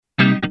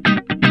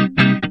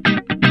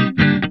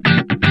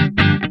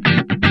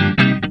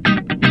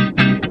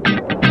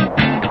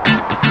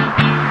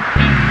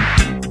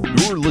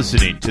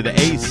listening to the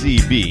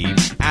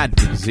ACB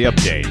Advocacy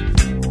Update.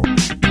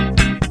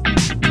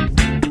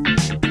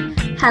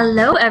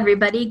 Hello,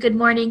 everybody. Good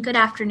morning, good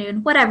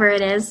afternoon, whatever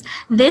it is.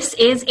 This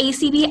is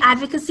ACB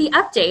Advocacy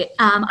Update.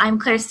 I'm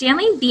Claire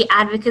Stanley, the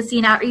Advocacy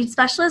and Outreach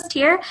Specialist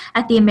here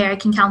at the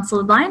American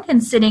Council of the Blind,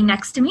 and sitting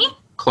next to me,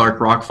 Clark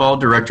Rockfall,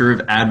 Director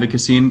of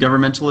Advocacy and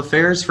Governmental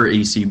Affairs for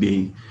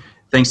ACB.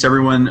 Thanks to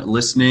everyone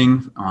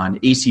listening on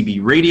ACB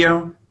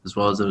Radio, as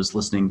well as those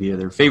listening via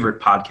their favorite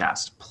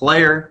podcast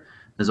player.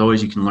 As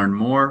always, you can learn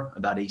more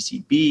about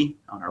ACB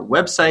on our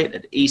website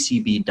at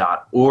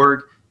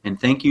acb.org. And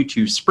thank you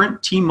to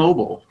Sprint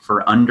T-Mobile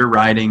for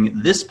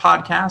underwriting this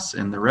podcast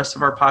and the rest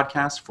of our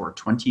podcasts for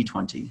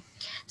 2020.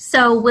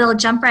 So we'll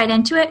jump right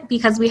into it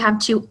because we have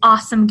two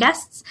awesome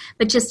guests.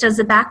 But just as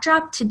a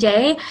backdrop,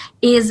 today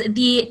is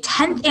the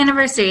 10th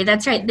anniversary.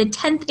 That's right, the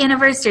 10th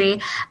anniversary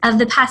of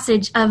the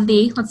passage of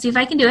the, let's see if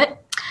I can do it,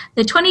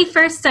 the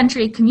 21st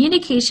Century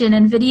Communication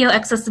and Video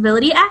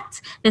Accessibility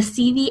Act, the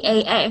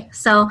CVAA.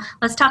 So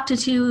let's talk to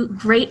two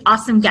great,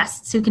 awesome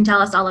guests who can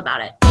tell us all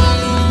about it.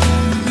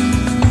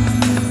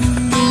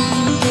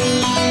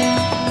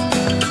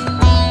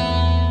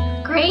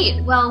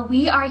 Great. Well,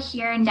 we are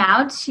here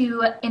now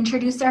to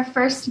introduce our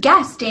first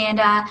guest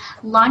and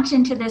launch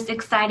into this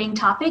exciting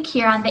topic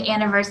here on the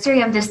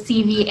anniversary of the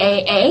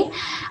CVAA.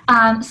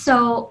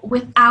 So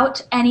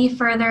without any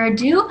further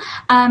ado,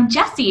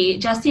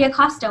 Jesse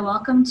Acosta,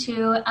 welcome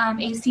to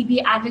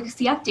ACB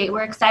Advocacy Update.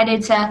 We're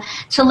excited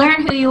to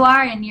learn who you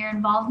are and your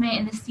involvement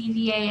in the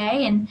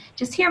CVAA and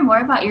just hear more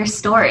about your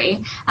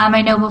story.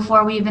 I know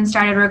before we even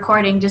started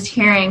recording, just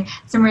hearing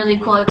some really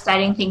cool,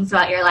 exciting things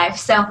about your life.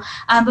 So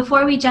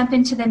before we jump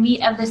into the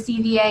meat of the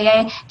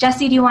CVAA,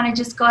 Jesse, do you want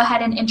to just go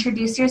ahead and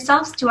introduce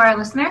yourselves to our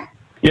listener?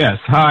 Yes.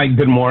 Hi,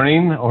 good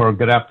morning or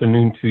good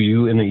afternoon to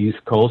you in the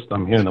East Coast.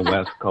 I'm here in the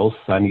West Coast,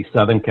 sunny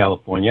Southern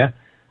California.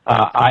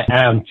 I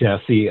am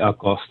Jesse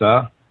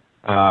Acosta.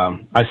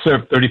 I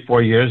served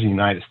 34 years in the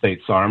United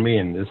States Army,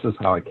 and this is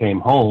how I came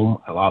home.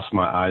 I lost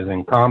my eyes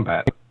in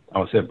combat. I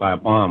was hit by a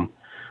bomb.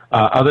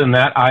 Other than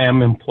that, I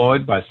am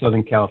employed by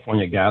Southern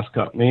California Gas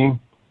Company.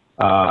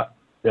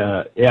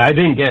 I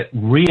didn't get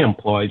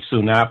re-employed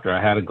soon after.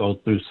 I had to go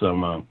through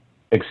some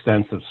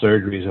extensive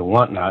surgeries and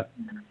whatnot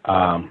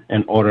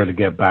in order to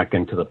get back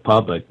into the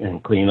public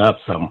and clean up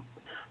some.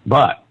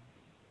 But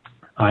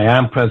I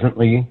am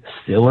presently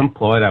still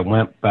employed. I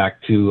went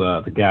back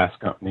to the gas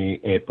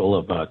company April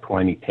of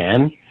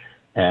 2010,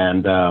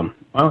 and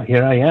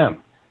here I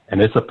am.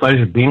 And it's a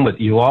pleasure being with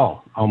you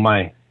all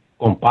my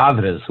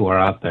compadres who are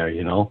out there,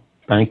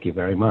 Thank you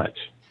very much.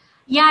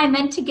 Yeah, I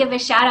meant to give a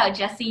shout out,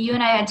 Jesse. You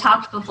and I had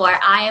talked before.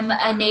 I am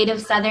a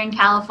native Southern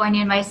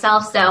Californian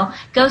myself, so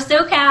go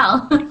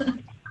SoCal.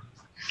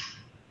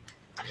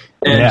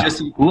 And yeah.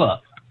 Jesse,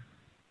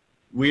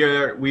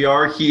 we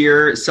are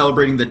here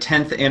celebrating the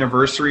 10th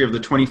anniversary of the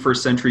 21st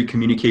Century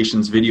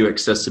Communications Video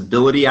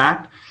Accessibility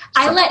Act.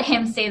 I let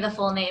him say the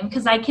full name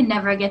because I can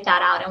never get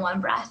that out in one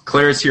breath.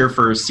 Claire's here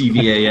for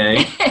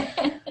CVAA.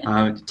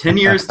 10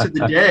 years to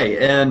the day.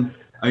 And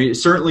I mean,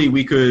 certainly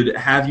we could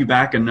have you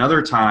back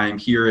another time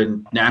here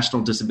in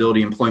National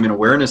Disability Employment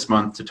Awareness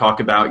Month to talk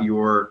about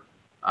your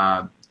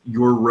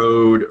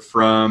road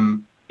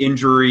from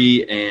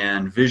injury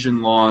and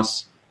vision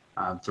loss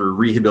through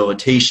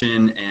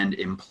rehabilitation and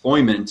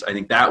employment. I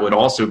think that would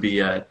also be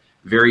a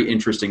very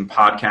interesting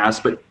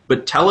podcast.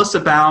 But tell us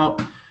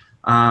about,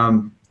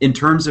 in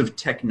terms of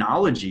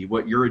technology,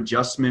 what your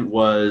adjustment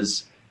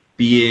was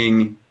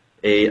being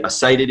a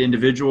sighted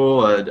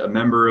individual, a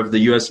member of the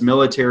U.S.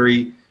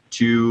 military,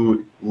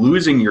 to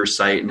losing your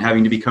sight and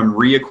having to become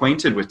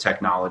reacquainted with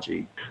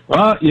technology?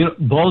 Well,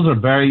 those are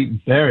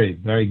very, very,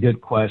 very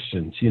good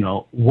questions.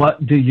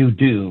 What do you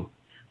do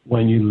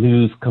when you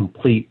lose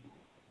complete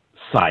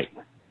sight?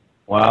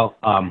 Well,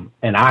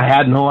 and I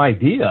had no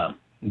idea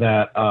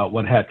that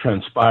what had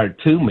transpired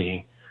to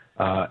me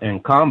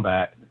in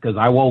combat, because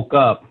I woke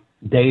up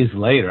days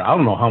later. I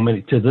don't know how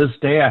many, to this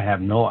day, I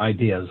have no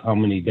idea how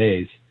many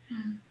days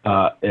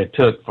it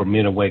took for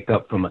me to wake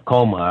up from a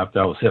coma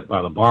after I was hit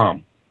by the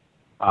bomb.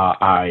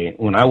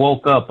 When I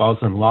woke up, I was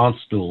in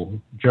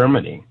Landstuhl,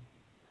 Germany,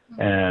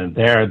 and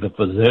there the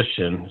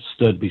physician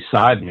stood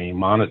beside me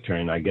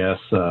monitoring, I guess,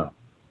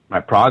 my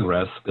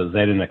progress because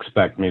they didn't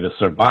expect me to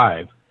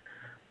survive.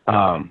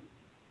 And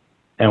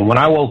when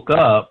I woke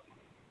up,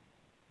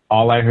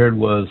 all I heard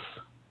was,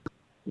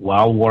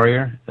 "Wow,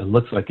 warrior, it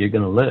looks like you're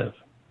going to live."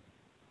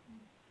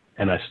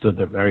 And I stood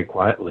there very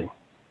quietly.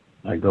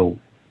 I go,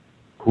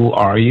 "Who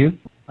are you?"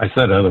 I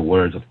said other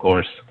words, of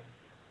course.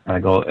 I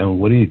go, "And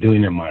what are you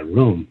doing in my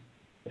room?"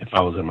 If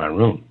I was in my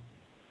room.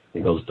 He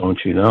goes,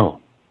 "Don't you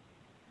know?"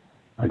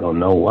 I go,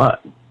 "Know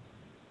what?"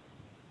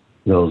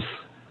 He goes,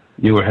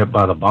 "You were hit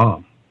by the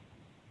bomb."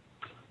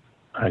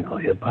 I go,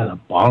 "Hit by the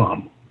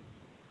bomb?"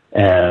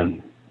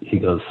 And he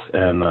goes,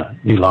 "And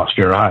you lost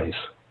your eyes."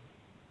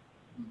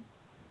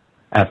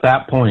 At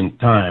that point in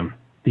time,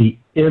 the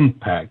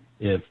impact,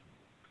 you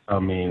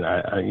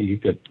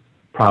could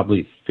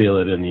probably feel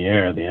it in the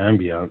air, the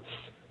ambience,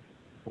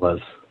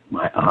 was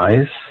my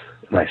eyes.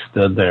 And I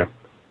stood there.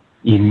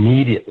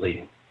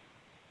 Immediately,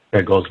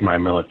 There goes my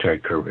military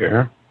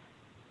career.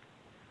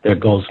 There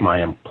goes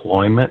my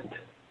employment.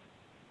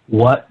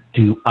 What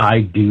do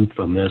I do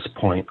from this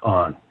point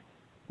on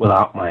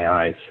without my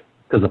eyes?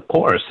 Because, of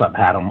course, I've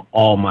had them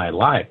all my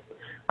life.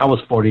 I was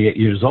 48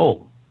 years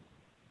old.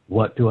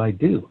 What do I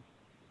do?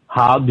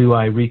 How do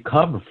I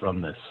recover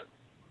from this?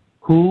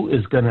 Who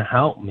is going to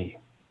help me?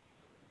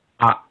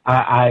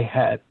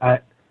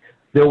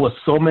 There was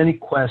so many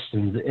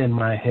questions in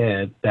my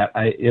head that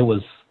it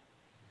was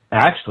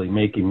actually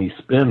making me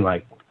spin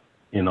like,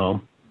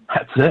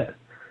 that's it.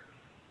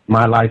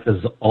 My life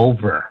is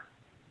over.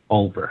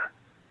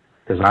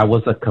 Because I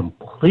was a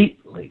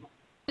completely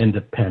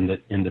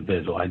independent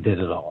individual. I did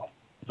it all.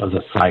 I was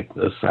a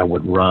cyclist. I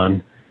would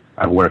run.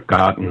 I'd work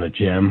out in the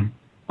gym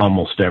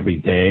almost every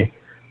day.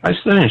 I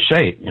stayed in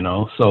shape,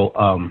 So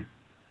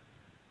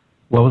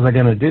what was I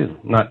going to do?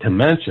 Not to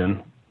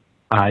mention,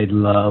 I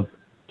love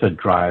to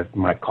drive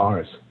my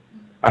cars.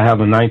 I have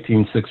a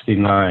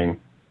 1969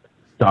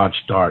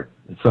 Dodge Dart.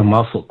 It's a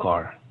muscle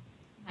car.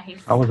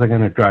 Nice. How was I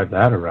going to drive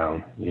that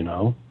around,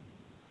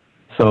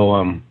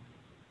 So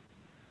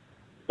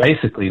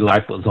basically,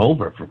 life was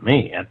over for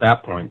me at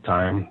that point in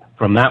time.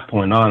 From that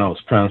point on, I was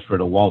transferred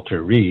to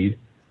Walter Reed,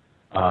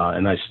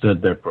 and I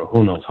stood there for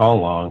who knows how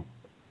long.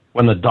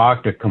 When the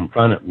doctor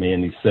confronted me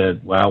and he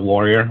said, well,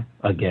 Warrior,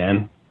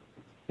 again,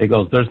 he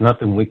goes, there's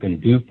nothing we can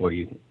do for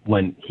you.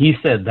 When he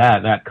said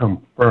that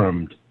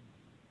confirmed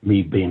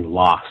me being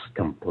lost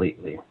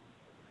completely.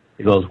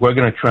 He goes, we're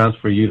going to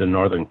transfer you to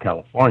Northern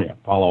California,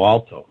 Palo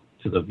Alto,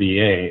 to the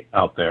VA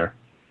out there,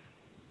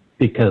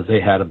 because they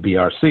had a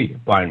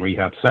BRC, Blind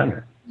Rehab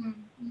Center,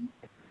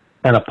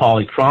 and a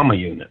polytrauma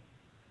unit,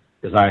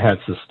 because I had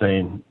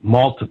sustained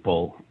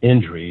multiple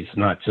injuries,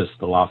 not just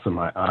the loss of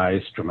my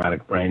eyes,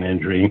 traumatic brain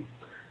injury.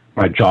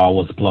 My jaw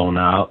was blown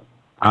out.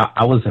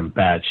 I was in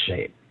bad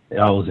shape.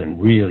 I was in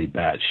really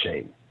bad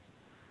shape.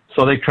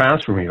 So they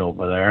transferred me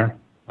over there.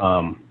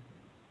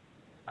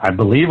 I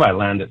believe I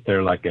landed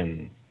there like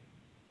in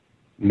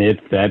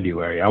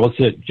mid-February. I was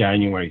hit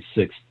January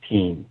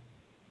 16th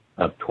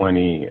of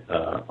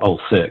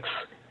 2006,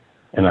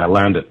 and I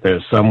landed there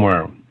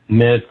somewhere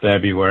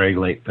mid-February,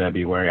 late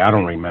February. I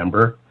don't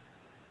remember.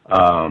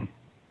 And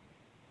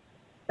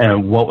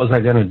what was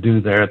I going to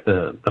do there at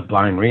the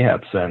Blind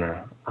Rehab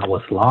Center? I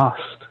was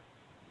lost,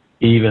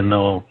 even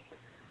though,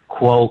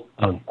 quote,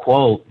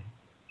 unquote,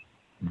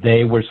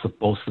 they were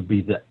supposed to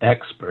be the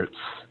experts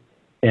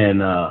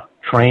in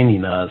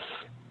training us,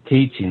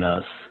 teaching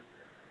us,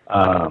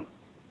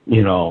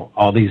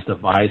 all these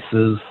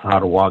devices, how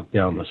to walk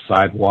down the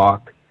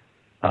sidewalk,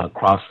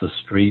 across the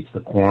streets, the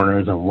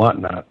corners, and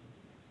whatnot.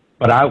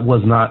 But I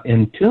was not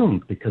in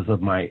tune because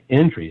of my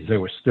injuries. They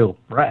were still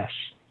fresh.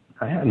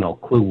 I had no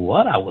clue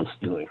what I was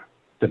doing,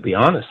 to be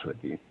honest with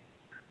you.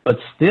 But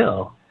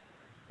still,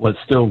 what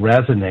still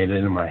resonated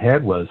in my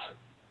head was,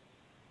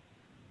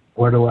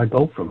 where do I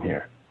go from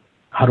here?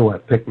 How do I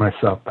pick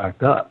myself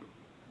back up?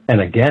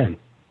 And again,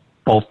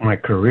 both my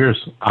careers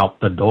out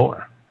the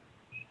door.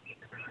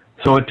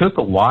 So it took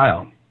a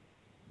while.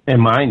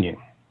 And mind you,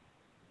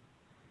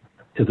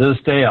 to this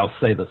day, I'll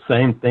say the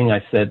same thing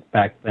I said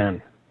back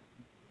then.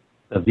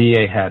 The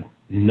VA had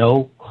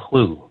no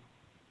clue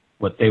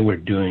what they were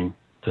doing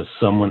to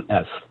someone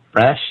as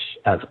fresh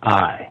as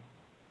I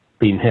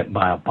being hit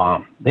by a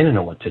bomb. They didn't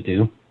know what to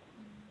do.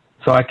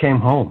 So I came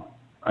home.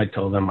 I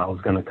told them I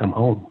was going to come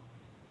home.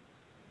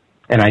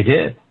 And I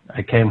did.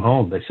 I came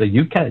home. They said,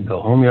 you can't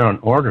go home. You're on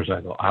orders.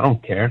 I go, I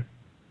don't care.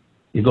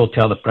 You go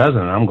tell the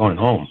president I'm going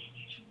home.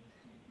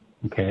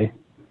 Okay?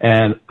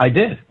 And I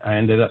did. I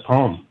ended up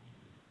home.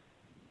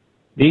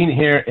 Being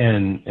here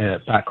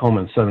back home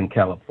in Southern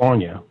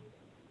California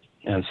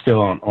and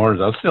still on orders,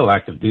 I was still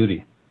active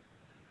duty.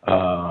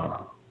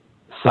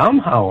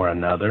 Somehow or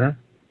another,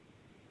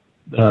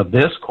 the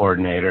BIS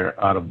coordinator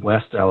out of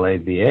West LA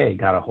VA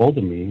got a hold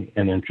of me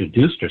and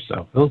introduced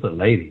herself. It was a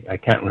lady. I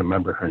can't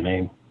remember her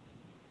name.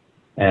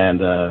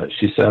 And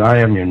she said, I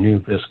am your new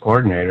BIS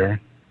coordinator,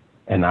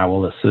 and I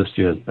will assist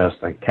you as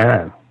best I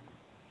can.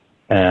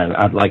 And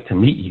I'd like to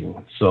meet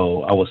you.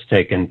 So I was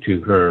taken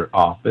to her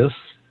office,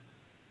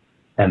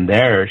 and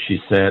there she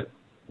said,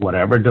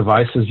 whatever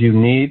devices you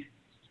need,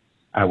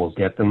 I will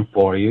get them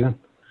for you.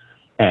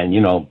 And,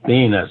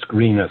 being as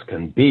green as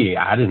can be,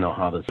 I didn't know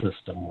how the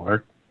system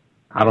worked.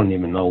 I don't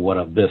even know what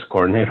a BIS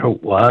coordinator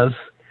was.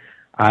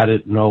 I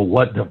didn't know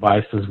what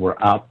devices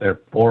were out there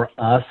for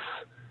us.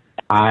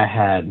 I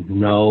had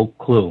no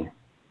clue.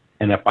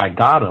 And if I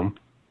got them,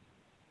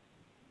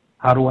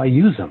 how do I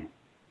use them?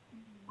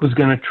 Who's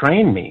going to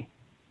train me?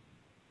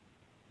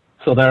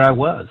 So there I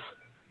was.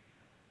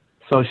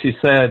 So she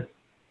said,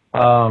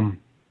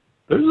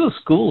 there's a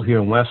school here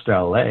in West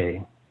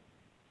LA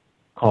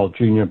called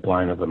Junior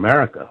Blind of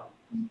America.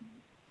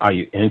 Are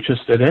you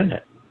interested in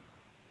it?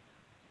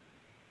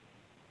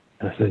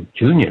 And I said,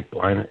 Junior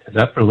Blind? Is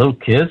that for little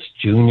kids?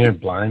 Junior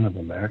Blind of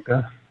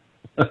America?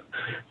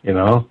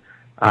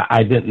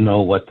 I didn't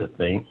know what to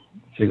think.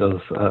 She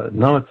goes,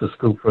 no, it's a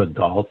school for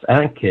adults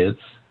and kids,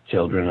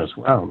 children as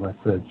well. And I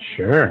said,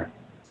 sure.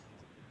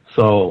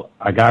 So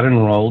I got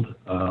enrolled.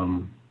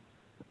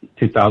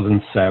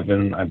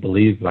 2007, I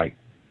believe, like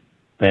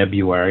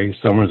February,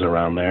 somewhere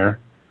around there.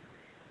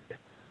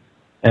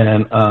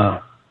 And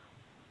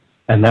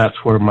that's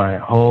where my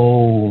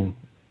whole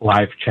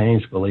life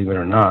changed, believe it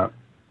or not,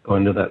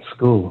 going to that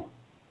school.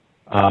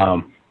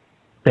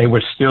 They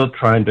were still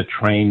trying to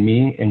train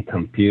me in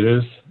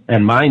computers.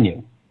 And mind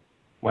you,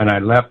 when I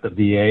left the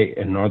VA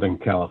in Northern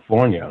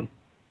California,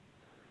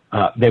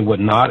 they would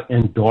not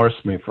endorse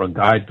me for a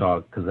guide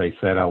dog because they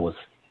said I was,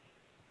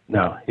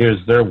 now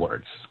here's their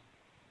words,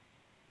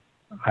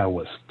 I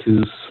was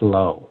too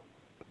slow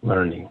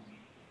learning.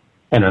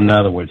 And in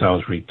other words, I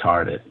was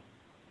retarded.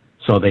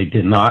 So they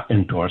did not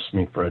endorse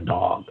me for a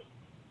dog.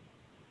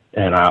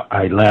 And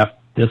I left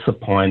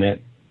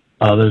disappointed.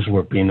 Others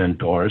were being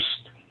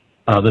endorsed.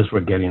 Others were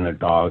getting their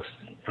dogs.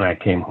 And I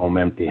came home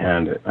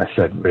empty-handed. I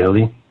said,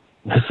 really?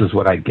 This is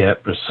what I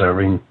get for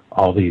serving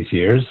all these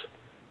years?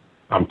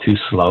 I'm too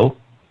slow?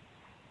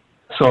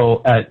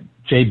 So at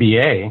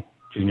JBA,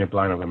 Junior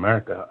Blind of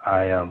America,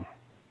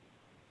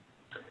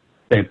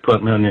 they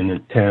put me in an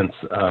intense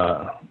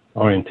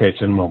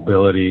orientation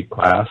mobility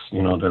class,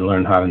 you know, to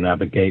learn how to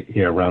navigate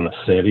here around the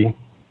city,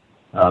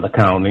 the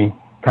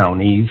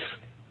counties,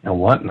 and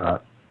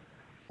whatnot.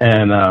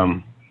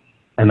 And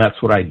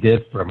that's what I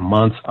did for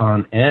months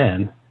on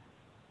end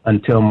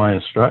until my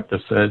instructor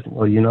said,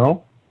 well, you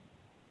know,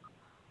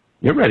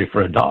 you're ready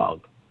for a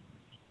dog.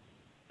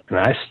 And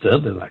I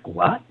stood there like,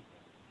 what?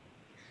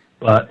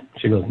 But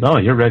she goes, no,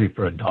 you're ready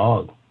for a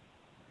dog.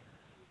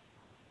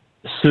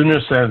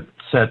 Sooner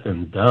said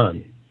than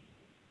done.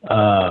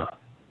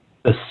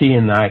 The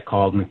CNI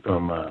called me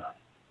from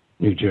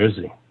New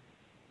Jersey.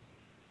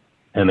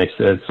 And they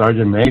said,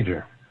 Sergeant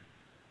Major.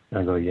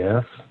 I go,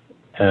 yes.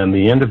 And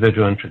the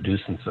individual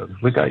introduced himself.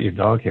 We got your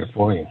dog here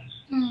for you.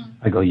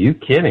 I go, you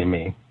kidding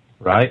me,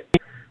 right?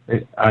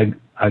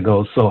 I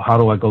go, so how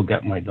do I go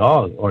get my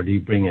dog? Or do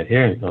you bring it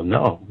here? And he goes,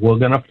 no, we're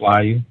going to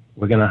fly you.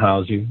 We're going to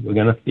house you. We're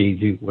going to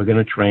feed you. We're going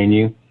to train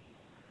you.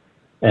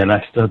 And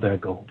I stood there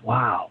and go,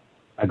 wow.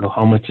 I go,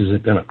 how much is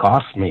it going to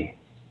cost me?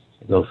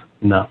 He goes,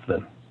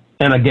 nothing.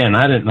 And again,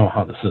 I didn't know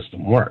how the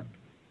system worked.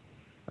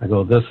 I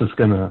go,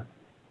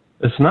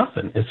 it's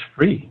nothing. It's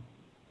free.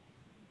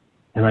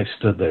 And I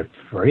stood there,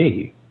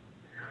 free.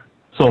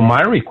 So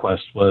my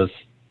request was,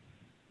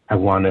 I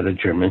wanted a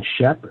German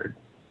Shepherd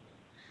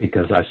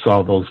because I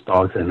saw those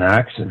dogs in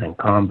action in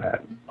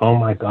combat. Oh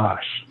my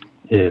gosh,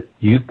 if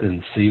you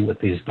can see what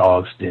these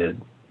dogs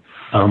did,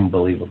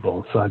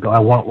 unbelievable. So I go, I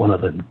want one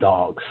of the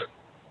dogs,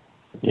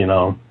 you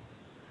know.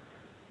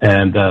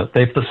 And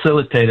they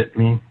facilitated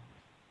me.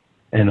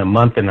 In a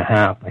month and a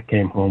half, I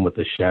came home with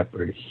a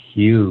Shepherd,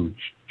 huge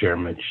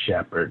German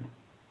Shepherd.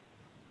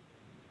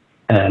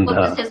 And what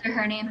was his or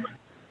her name?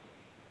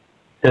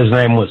 His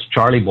name was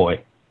Charlie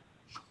Boy.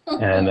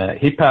 And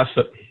he passed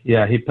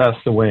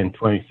away in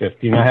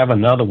 2015. I have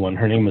another one.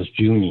 Her name is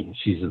Junie.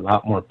 She's a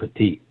lot more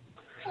petite.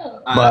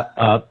 But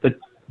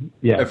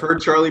yeah. I've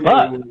heard Charlie Boy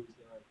was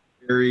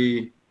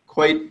very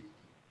quite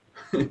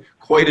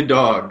a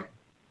dog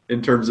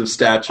in terms of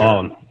stature.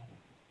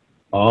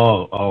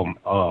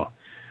 Oh.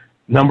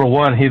 Number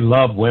one, he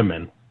loved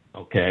women,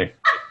 okay?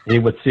 He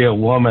would see a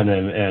woman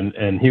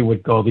and he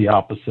would go the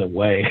opposite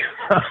way.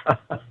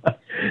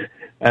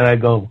 And I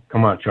go,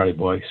 come on, Charlie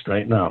Boy,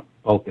 straighten up,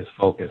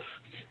 focus.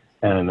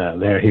 And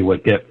there he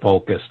would get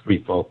focused,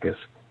 refocused.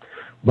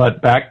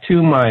 But back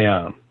to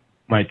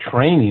my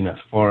training as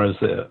far as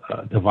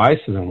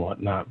devices and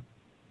whatnot,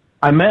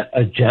 I met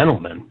a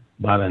gentleman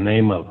by the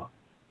name of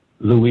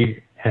Luis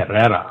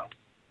Herrera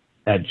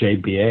at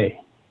JBA.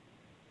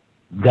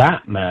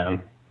 That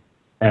man,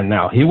 and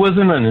now he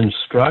wasn't an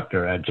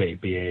instructor at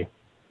JBA.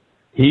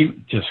 He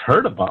just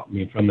heard about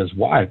me from his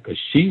wife because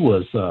she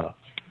was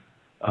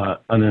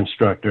an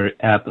instructor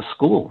at the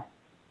school.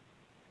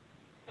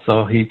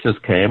 So he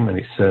just came and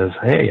he says,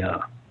 hey,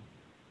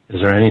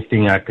 is there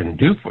anything I can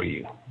do for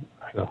you?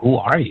 I go, who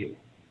are you?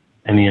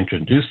 And he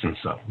introduced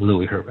himself,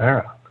 Luis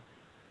Herrera.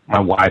 My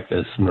wife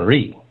is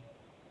Marie.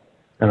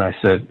 And I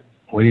said,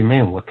 what do you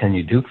mean? What can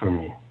you do for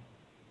me?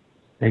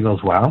 He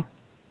goes, well,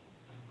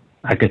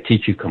 I could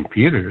teach you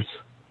computers.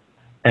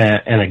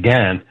 And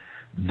again,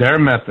 their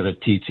method of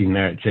teaching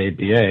there at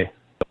JBA,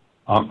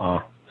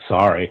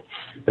 sorry.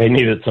 They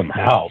needed some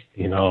help,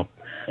 you know.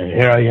 And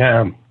here I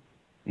am,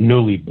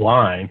 newly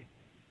blind,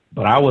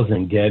 but I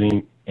wasn't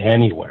getting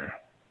anywhere.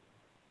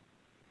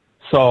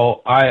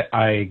 So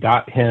I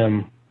got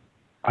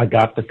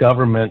the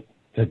government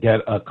to get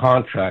a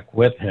contract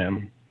with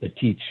him to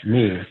teach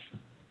me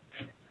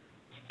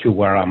to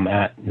where I'm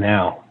at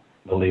now,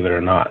 believe it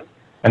or not.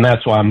 And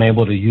that's why I'm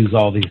able to use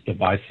all these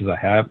devices I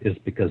have is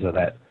because of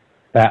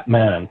that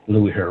man,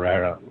 Luis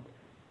Herrera.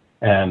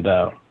 And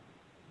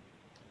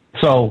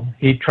so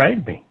he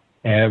trained me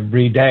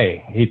every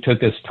day. He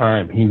took his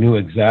time. He knew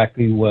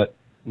exactly what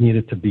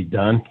needed to be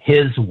done,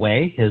 his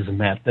way, his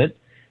method,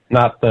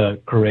 not the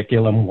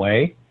curriculum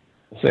way.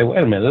 Say,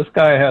 wait a minute, this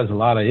guy has a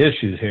lot of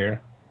issues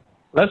here.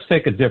 Let's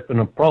take a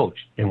different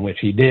approach, in which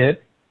he did,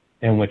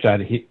 in which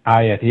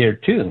I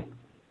adhered to.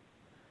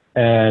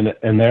 And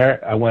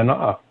there I went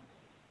off.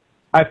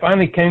 I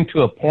finally came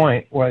to a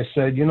point where I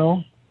said,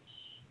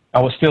 I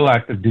was still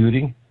active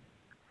duty.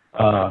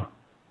 Come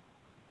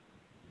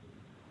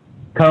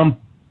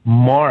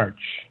March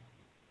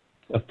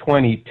of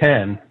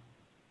 2010,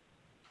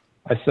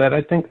 I said,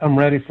 I think I'm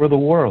ready for the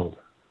world.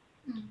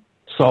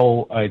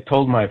 So I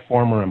told my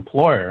former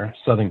employer,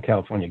 Southern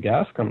California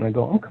Gas Company, I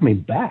go, I'm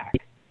coming back.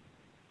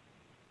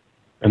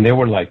 And they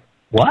were like,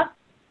 what?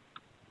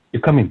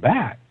 You're coming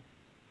back?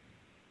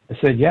 I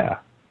said, yeah.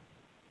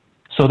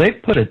 So they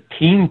put a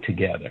team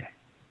together,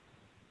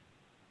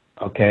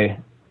 okay?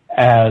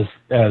 As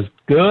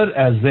good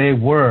as they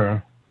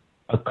were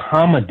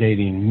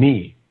accommodating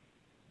me,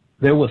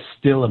 there was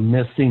still a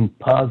missing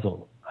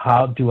puzzle.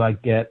 How do I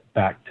get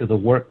back to the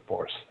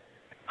workforce?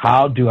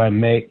 How do I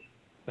make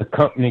the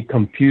company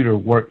computer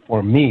work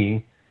for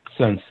me,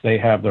 since they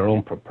have their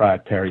own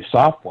proprietary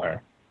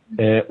software?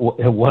 It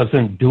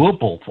wasn't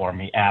doable for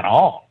me at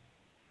all.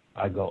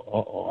 I go,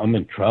 uh-oh, I'm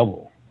in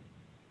trouble.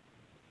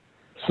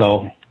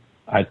 So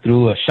I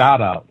threw a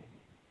shout out.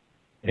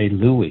 Hey,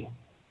 Louie,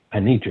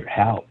 I need your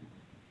help.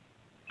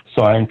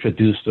 So I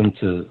introduced him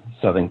to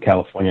Southern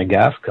California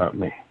Gas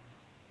Company.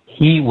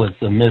 He was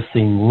the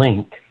missing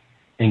link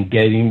in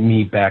getting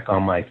me back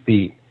on my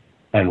feet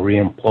and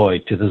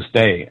reemployed. To this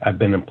day, I've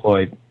been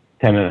employed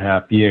 10 and a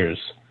half years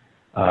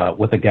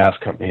with a gas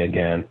company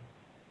again.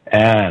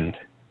 And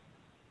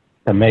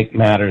to make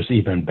matters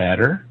even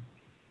better,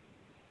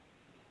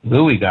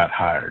 Louis got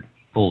hired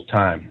full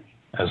time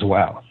as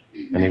well.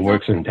 And he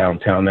works in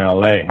downtown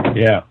LA.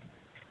 Yeah.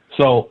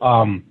 So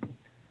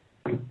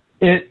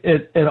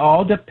it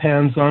all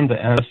depends on, to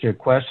answer your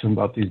question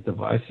about these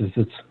devices,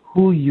 it's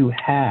who you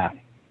have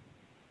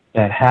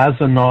that has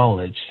the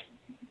knowledge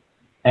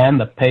and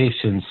the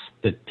patience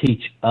to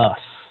teach us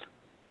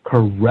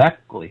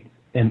correctly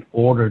in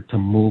order to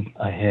move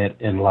ahead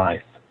in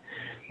life.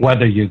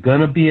 Whether you're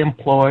going to be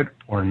employed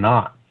or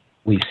not,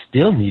 we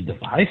still need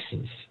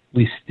devices.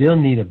 We still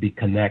need to be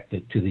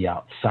connected to the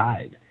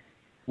outside.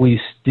 We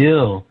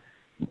still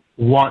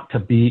want to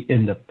be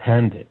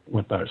independent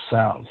with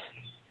ourselves.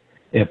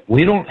 If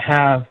we don't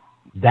have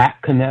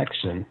that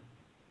connection,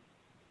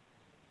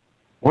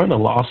 we're in a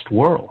lost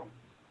world,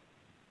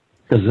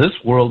 because this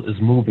world is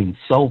moving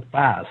so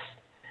fast.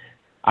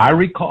 I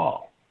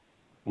recall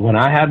when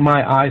I had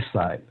my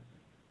eyesight,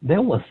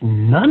 there was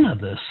none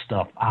of this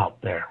stuff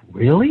out there,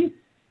 really.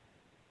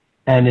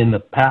 And in the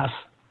past,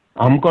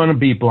 I'm going to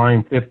be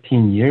blind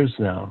 15 years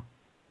now.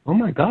 Oh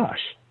my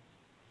gosh,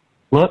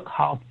 look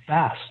how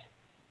fast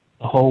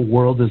the whole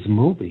world is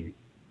moving.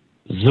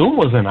 Zoom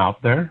wasn't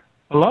out there.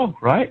 Hello,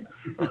 right?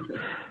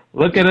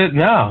 Look at it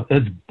now.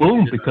 It's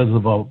boomed because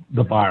of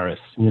the virus,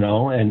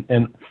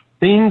 and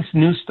things,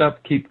 new stuff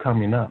keep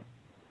coming up.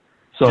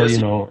 So,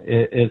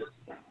 yes.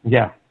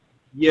 Yeah.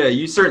 Yeah,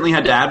 you certainly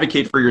had to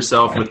advocate for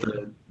yourself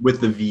with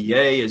the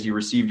VA as you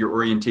received your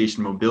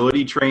orientation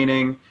mobility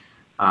training,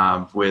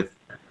 with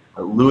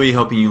Louis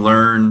helping you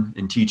learn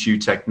and teach you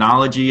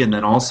technology, and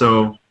then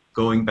also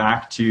going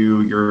back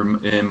to your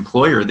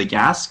employer, the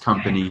gas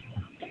company.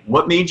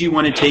 What made you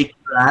want to take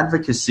your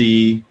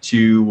advocacy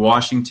to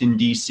Washington,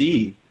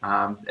 D.C.,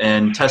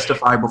 and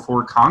testify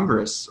before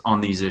Congress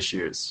on these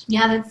issues?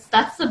 Yeah,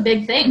 that's a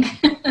big thing.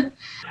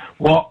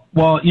 Well,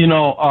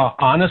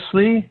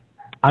 honestly,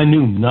 I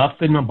knew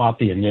nothing about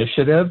the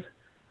initiative,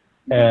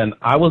 and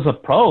I was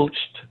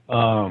approached.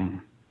 I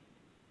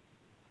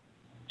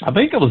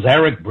think it was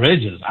Eric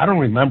Bridges. I don't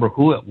remember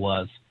who it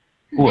was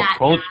who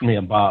approached me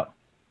about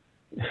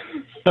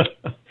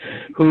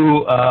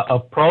who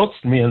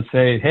approached me and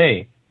said,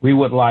 "Hey, we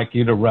would like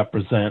you to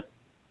represent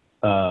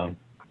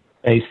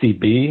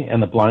ACB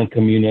and the blind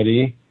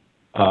community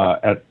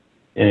at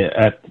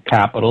the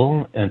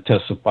Capitol and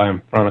testify in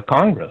front of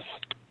Congress."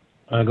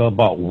 I go,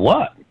 "About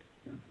what?"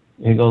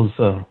 He goes,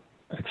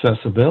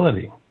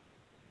 "Accessibility."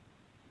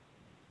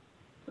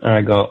 And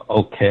I go,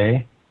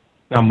 "Okay."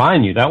 Now,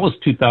 mind you, that was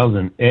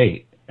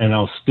 2008, and I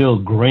was still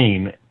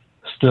green,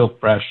 still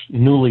fresh,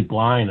 newly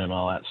blind and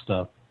all that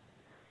stuff.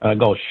 And I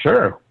go,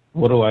 "Sure,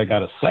 what do I got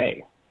to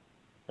say?"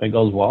 He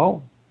goes,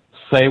 "Well,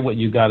 say what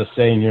you got to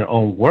say in your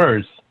own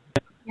words,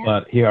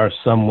 but here are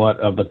somewhat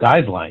of the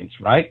guidelines,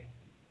 right?"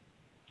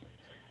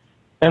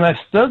 And I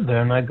stood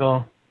there and I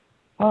go,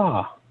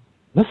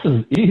 this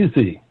is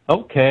easy.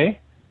 Okay.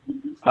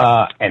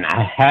 And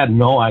I had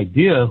no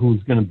idea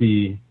who's going to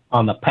be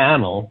on the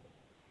panel.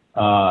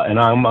 And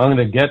I'm going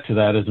to get to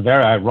that. It's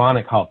very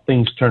ironic how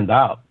things turned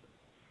out.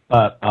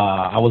 But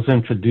I was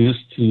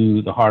introduced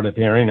to the hard of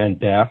hearing and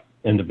deaf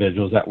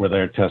individuals that were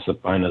there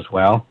testifying as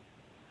well.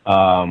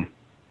 I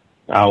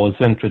was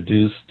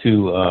introduced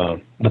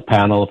to the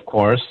panel, of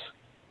course.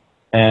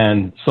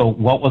 And so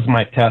what was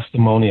my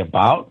testimony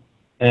about?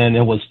 And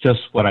it was just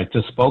what I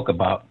just spoke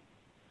about.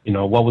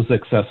 What was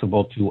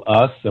accessible to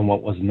us and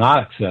what was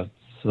not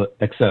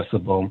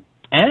accessible.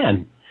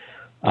 And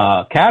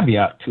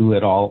caveat to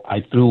it all,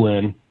 I threw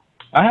in,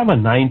 I have a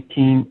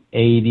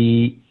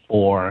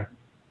 1984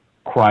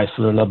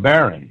 Chrysler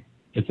LeBaron.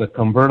 It's a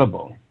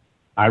convertible.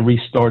 I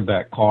restored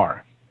that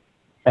car.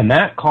 And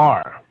that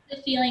car...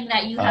 The feeling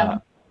that you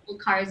have cool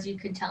cars you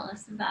could tell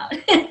us about.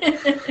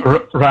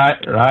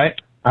 Right.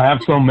 I have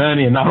so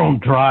many, and I don't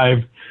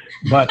drive.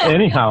 But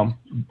anyhow,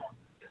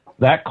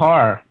 that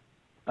car,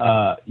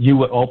 you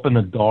would open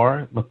the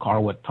door, the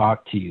car would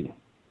talk to you.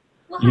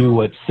 Wow. You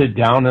would sit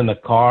down in the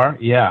car,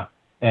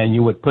 and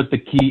you would put the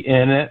key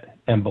in it,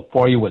 and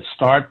before you would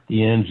start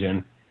the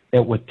engine,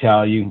 it would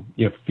tell you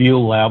your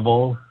fuel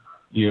level,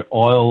 your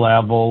oil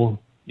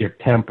level, your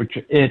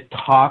temperature. It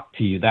talked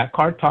to you. That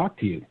car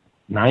talked to you.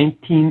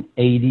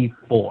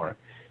 1984.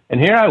 And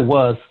here I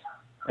was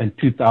in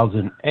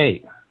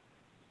 2008.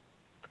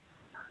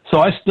 So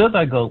I stood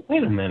there, I go,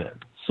 wait a minute.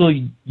 So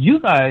you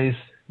guys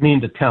mean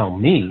to tell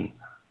me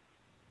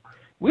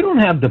we don't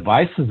have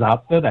devices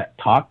out there that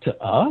talk to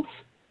us?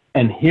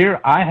 And here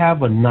I have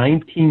a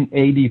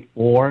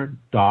 1984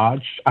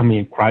 Chrysler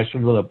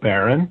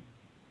LeBaron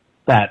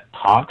that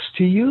talks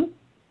to you?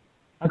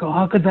 I go,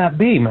 how could that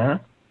be, man?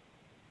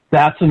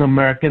 That's an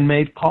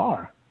American-made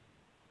car.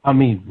 I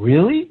mean,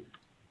 really?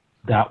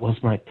 That was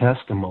my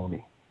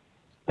testimony.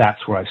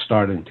 That's where I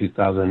started in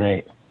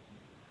 2008.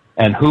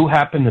 And who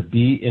happened to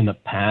be in the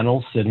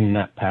panel, sitting in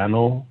that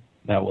panel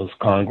that was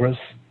Congress,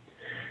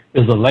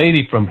 is a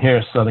lady from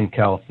here, Southern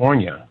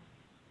California,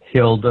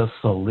 Hilda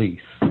Solis.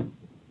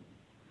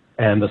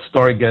 And the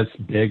story gets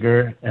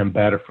bigger and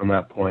better from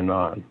that point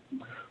on.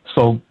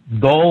 So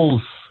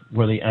those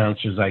were the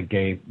answers I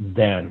gave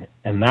then.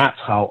 And that's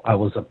how I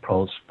was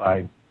approached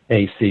by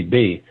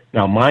ACB.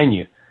 Now, mind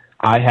you,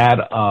 I had,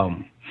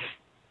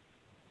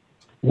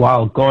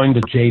 while going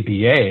to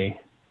JBA,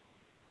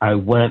 I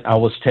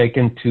was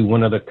taken to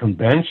one of the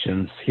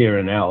conventions here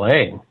in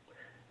LA,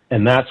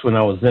 and that's when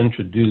I was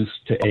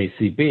introduced to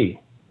ACB.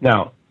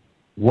 Now,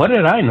 what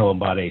did I know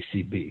about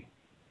ACB?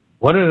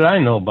 What did I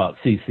know about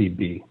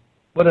CCB?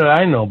 What did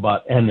I know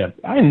about NF?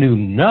 I knew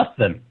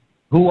nothing.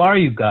 Who are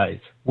you guys?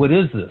 What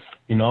is this?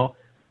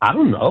 I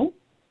don't know.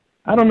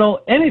 I don't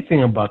know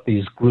anything about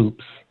these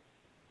groups,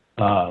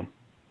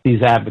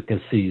 these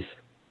advocacies.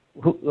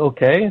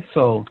 Okay,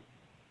 so,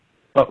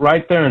 but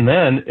right there and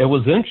then, it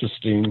was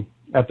interesting.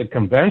 At the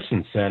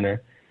convention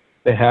center,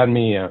 they had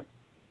me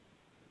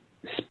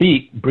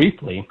speak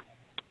briefly.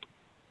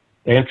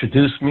 They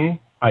introduced me.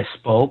 I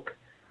spoke,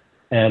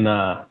 and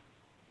I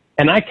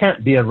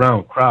can't be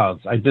around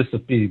crowds. I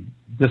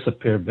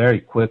disappear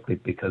very quickly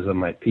because of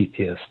my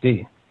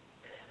PTSD.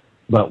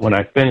 But when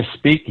I finished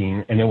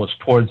speaking, and it was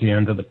towards the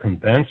end of the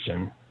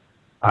convention,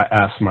 I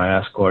asked my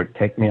escort,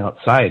 take me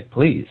outside,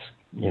 please,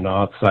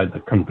 outside the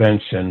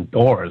convention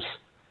doors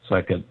so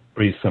I could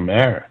breathe some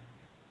air.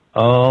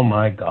 Oh,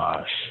 my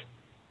gosh.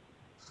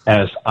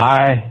 As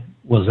I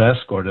was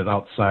escorted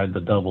outside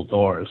the double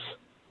doors,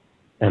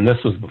 and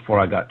this was before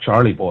I got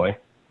Charlie Boy.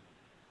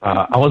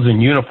 I was in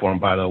uniform,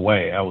 by the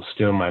way. I was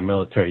still in my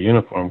military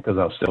uniform because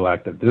I was still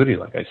active duty,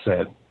 like I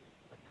said.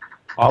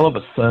 All of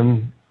a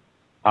sudden,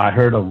 I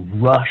heard a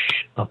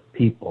rush of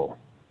people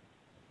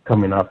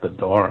coming out the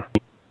door.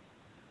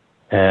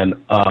 And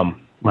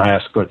my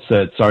escort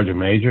said, Sergeant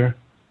Major,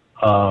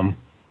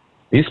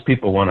 these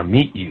people want to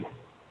meet you.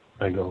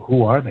 I go,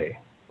 who are they?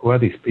 Who are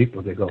these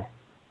people? They go,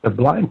 they're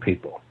blind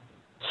people.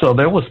 So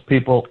there was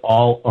people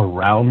all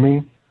around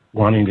me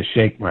wanting to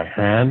shake my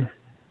hand.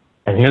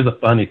 And here's the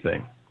funny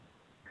thing.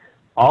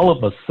 All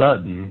of a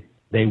sudden,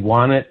 they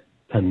wanted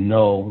to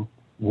know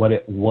what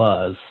it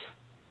was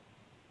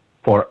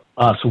for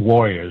us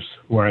warriors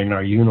wearing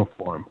our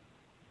uniform.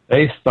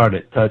 They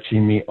started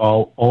touching me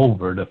all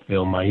over to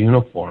feel my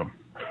uniform.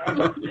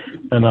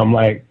 And I'm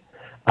like,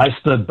 I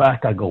stood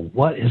back. I go,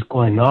 what is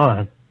going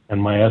on?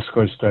 And my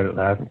escort started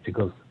laughing. She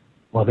goes,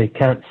 well, they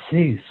can't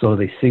see, so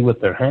they see with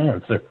their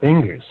hands, their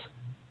fingers.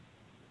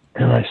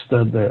 And I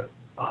stood there.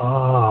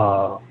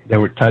 Oh, they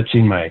were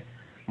touching my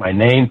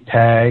name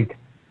tag,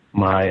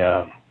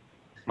 my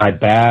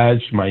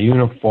badge, my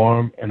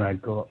uniform, and I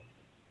go,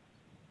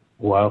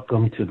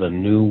 welcome to the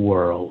new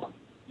world.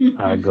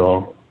 I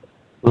go,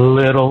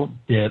 little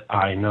did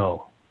I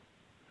know.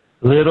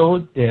 Little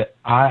did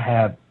I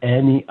have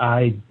any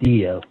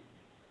idea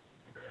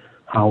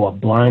how a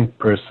blind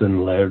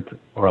person lived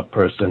or a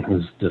person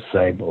who's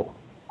disabled.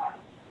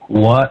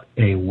 What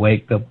a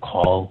wake-up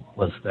call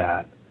was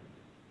that.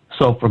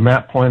 So from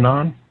that point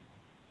on,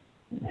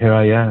 here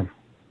I am,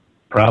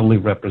 proudly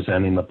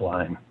representing the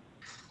blind.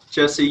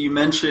 Jesse, you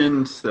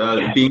mentioned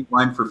being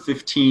blind for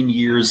 15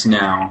 years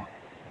now,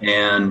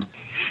 and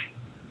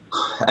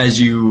as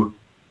you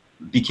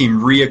became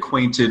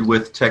reacquainted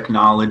with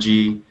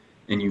technology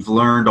and you've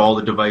learned all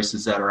the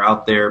devices that are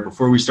out there,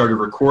 before we started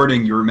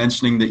recording, you were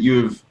mentioning that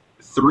you have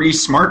 3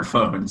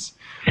 smartphones.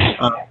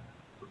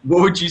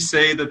 What would you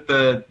say that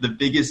the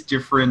biggest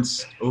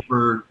difference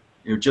over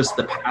just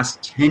the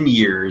past 10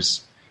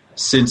 years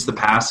since the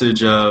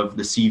passage of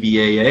the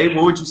CVAA,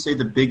 what would you say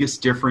the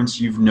biggest difference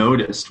you've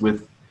noticed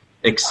with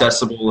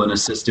accessible and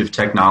assistive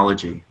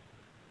technology?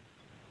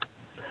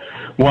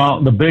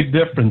 Well, the big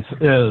difference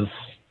is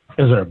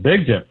there a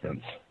big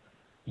difference?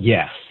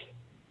 Yes.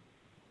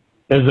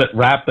 Is it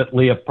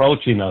rapidly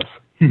approaching us?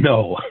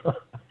 No.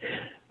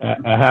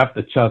 I have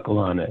to chuckle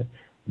on it.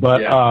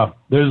 But Yeah.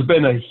 there's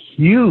been a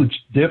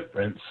huge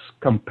difference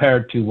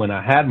compared to when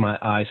I had my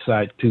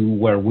eyesight to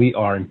where we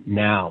are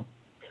now.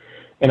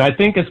 And I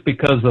think it's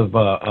because of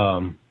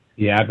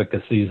the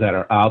advocacies that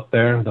are out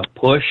there, the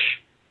push,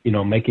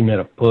 making it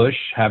a push,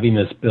 having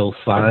this bill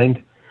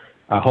signed.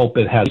 I hope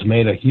it has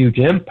made a huge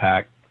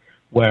impact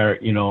where,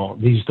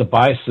 these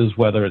devices,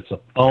 whether it's a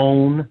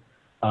phone,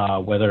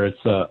 whether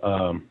it's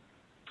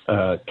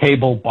a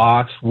cable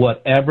box,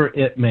 whatever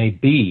it may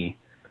be,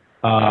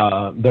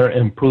 they're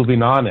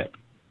improving on it.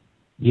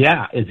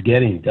 Yeah, it's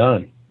getting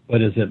done,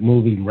 but is it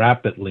moving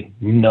rapidly?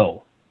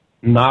 No,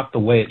 not the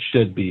way it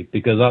should be,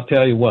 because I'll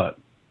tell you what,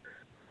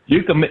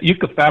 you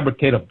could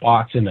fabricate a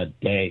box in a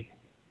day,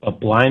 but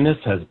blindness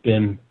has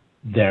been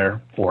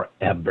there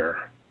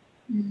forever.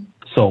 Mm.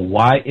 So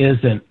why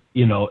isn't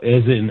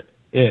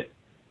it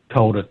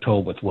toe to toe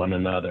with one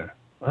another?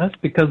 Well, that's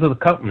because of the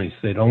companies.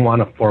 They don't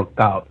want to fork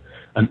out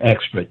an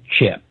extra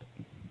chip.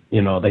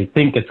 They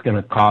think it's going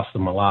to cost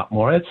them a lot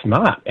more. It's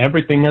not.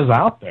 Everything is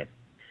out there.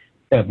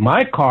 If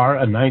my car,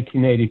 a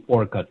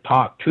 1984, could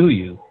talk to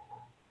you,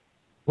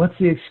 what's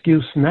the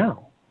excuse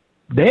now?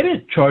 They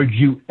didn't charge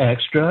you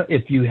extra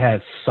if you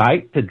had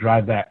sight to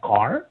drive that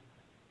car,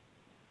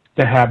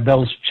 to have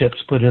those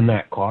chips put in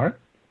that car.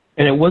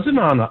 And it wasn't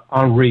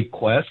on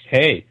request,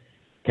 hey,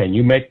 can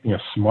you make me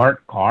a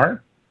smart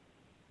car?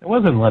 It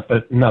wasn't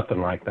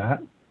nothing like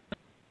that.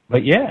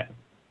 But yeah,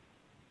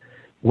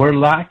 we're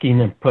lacking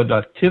in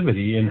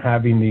productivity in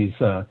having these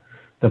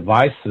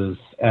devices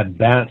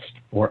advanced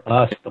for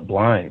us, the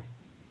blind,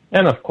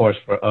 and of course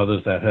for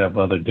others that have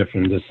other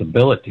different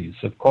disabilities,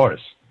 of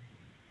course.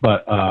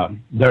 But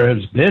there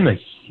has been a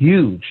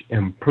huge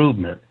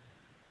improvement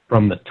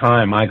from the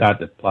time I got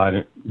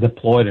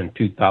deployed in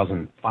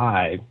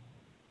 2005,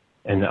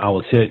 and I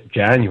was hit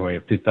January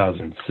of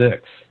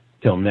 2006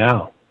 till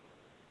now.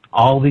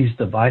 All these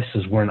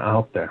devices weren't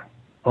out there.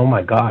 Oh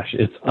my gosh,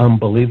 it's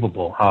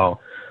unbelievable how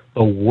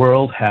the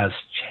world has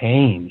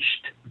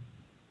changed,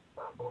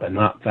 but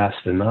not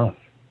fast enough.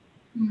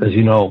 Because,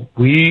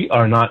 we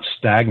are not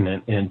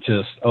stagnant in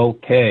just,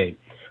 okay,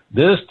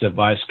 this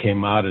device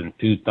came out in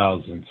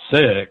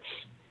 2006.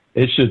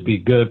 It should be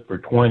good for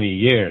 20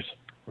 years.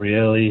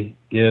 Really?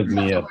 Give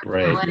me a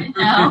break.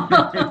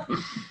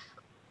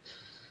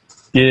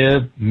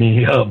 Give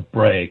me a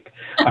break.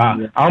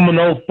 I'm an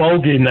old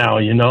fogey now,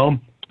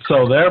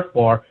 So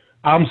therefore,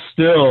 I'm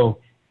still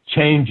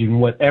changing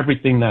with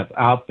everything that's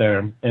out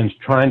there and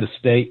trying to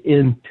stay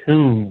in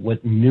tune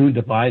with new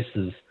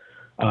devices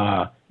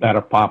that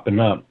are popping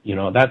up.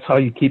 That's how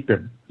you keep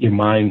your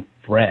mind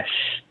fresh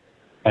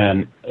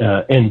and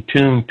in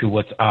tune to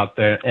what's out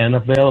there and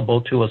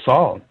available to us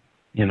all.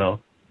 The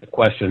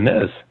question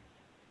is,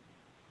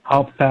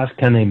 how fast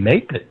can they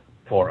make it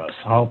for us?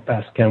 How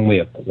fast can we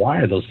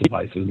acquire those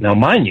devices? Now,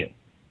 mind you,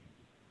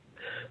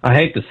 I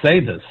hate to say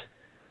this,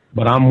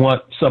 but I'm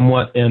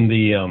somewhat in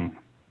the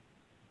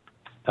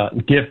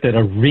gifted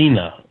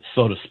arena,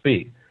 so to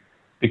speak,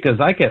 because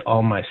I get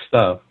all my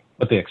stuff,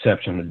 with the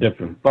exception of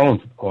different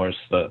phones, of course.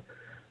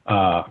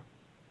 I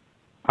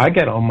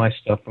get all my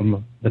stuff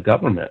from the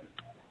government.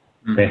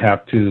 Mm-hmm. They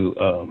have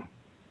to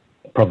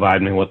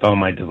provide me with all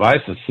my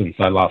devices since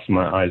I lost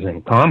my eyes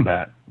in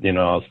combat. I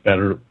was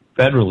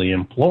federally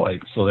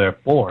employed, so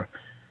therefore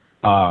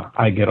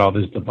I get all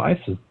these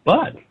devices.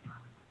 But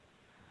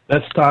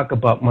let's talk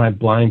about my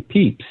blind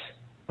peeps,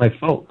 my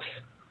folks,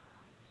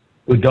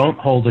 who don't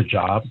hold a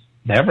job,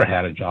 never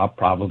had a job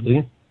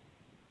probably,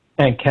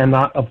 and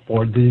cannot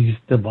afford these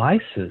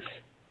devices.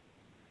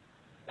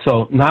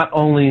 So not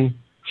only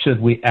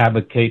should we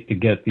advocate to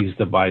get these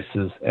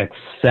devices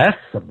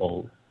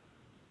accessible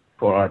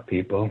for our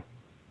people,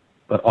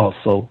 but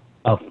also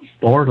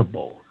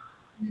affordable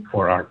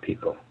for our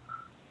people.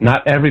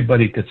 Not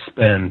everybody could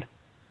spend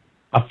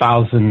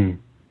 $1,000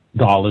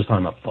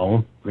 on a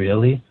phone,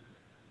 really?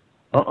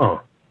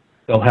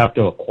 They'll have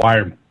to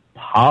acquire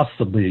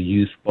possibly a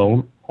used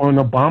phone or an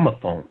Obama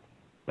phone.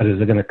 But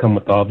is it going to come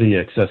with all the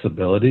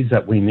accessibilities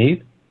that we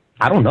need?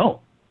 I don't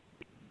know.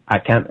 I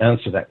can't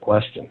answer that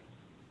question.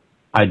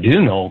 I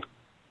do know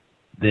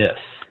this.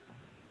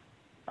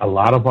 A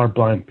lot of our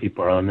blind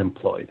people are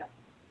unemployed,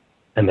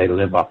 and they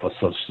live off of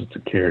Social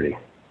Security.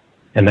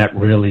 And that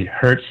really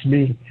hurts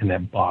me, and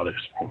that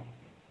bothers me.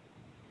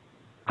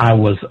 I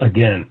was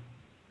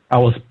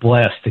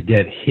blessed to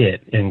get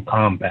hit in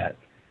combat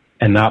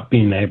and not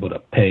being able to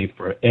pay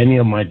for any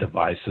of my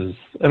devices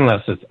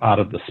unless it's out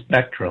of the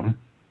spectrum.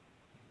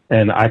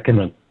 And I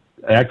can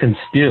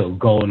still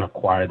go and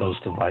acquire those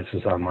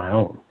devices on my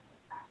own.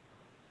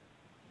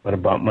 What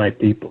about my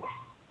people?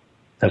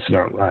 That's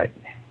not right.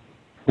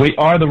 We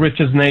are the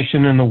richest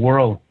nation in the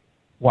world.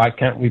 Why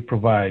can't we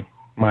provide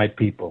my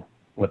people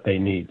what they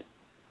need?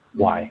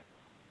 Why?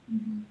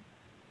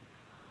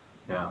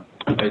 Yeah.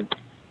 I think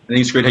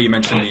it's great how you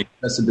mentioned the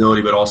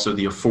accessibility, but also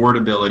the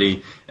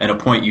affordability, and a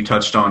point you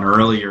touched on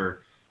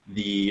earlier,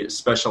 the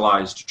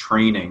specialized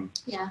training.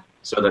 Yeah.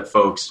 So that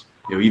folks,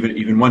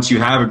 even once you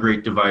have a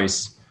great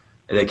device,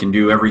 they can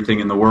do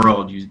everything in the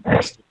world. You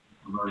still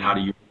learn how to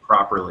use it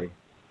properly.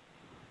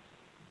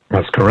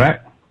 That's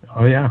correct.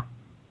 Oh, yeah.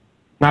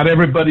 Not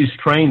everybody's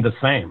trained the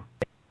same.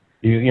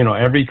 You know,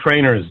 every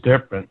trainer is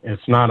different.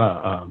 It's not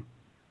a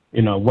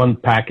one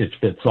package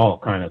fits all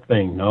kind of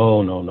thing.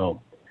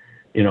 No.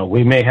 You know,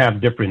 we may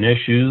have different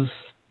issues,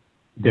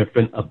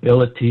 different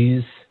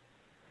abilities,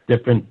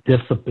 different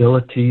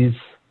disabilities.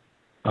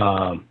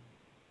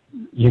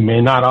 You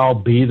may not all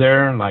be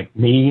there like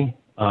me,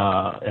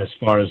 as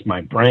far as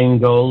my brain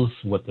goes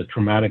with the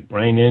traumatic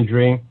brain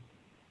injury.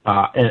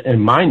 And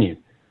mind you,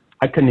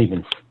 I couldn't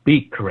even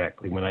speak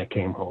correctly when I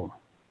came home.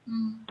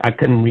 I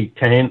couldn't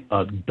retain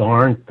a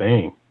darn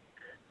thing.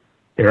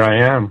 Here I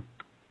am.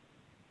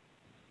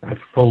 I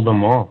fooled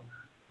them all.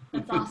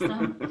 That's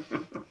awesome.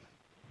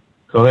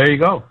 So there you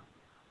go.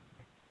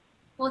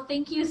 Well,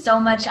 thank you so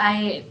much.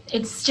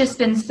 It's just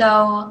been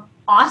so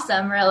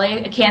awesome,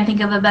 really. I can't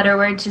think of a better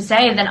word to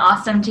say than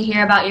awesome to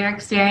hear about your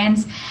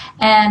experience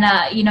and,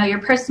 your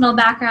personal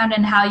background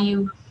and how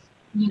you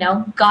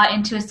got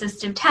into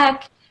assistive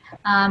tech.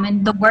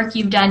 And the work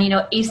you've done.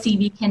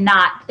 ACB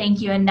cannot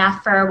thank you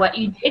enough for what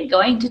you did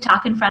going to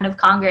talk in front of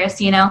Congress.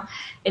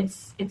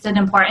 It's an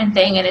important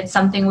thing, and it's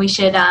something we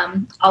should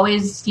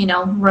always,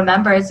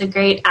 remember as a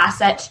great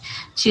asset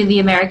to the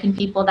American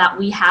people that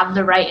we have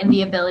the right and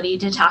the ability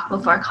to talk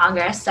before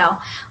Congress. So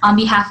on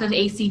behalf of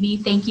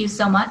ACB, thank you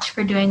so much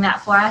for doing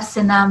that for us.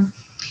 And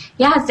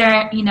is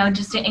there,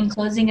 just in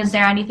closing, is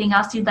there anything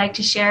else you'd like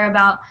to share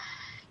about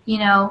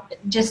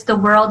just the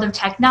world of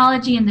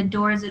technology and the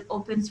doors it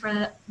opens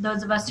for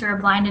those of us who are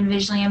blind and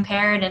visually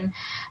impaired? And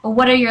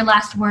what are your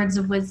last words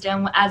of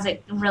wisdom as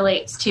it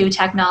relates to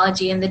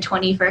technology in the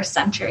 21st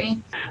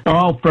century?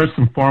 Well, first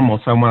and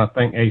foremost, I want to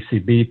thank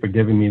ACB for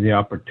giving me the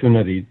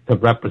opportunity to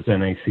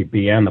represent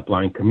ACB and the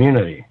blind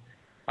community.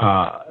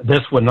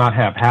 This would not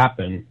have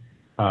happened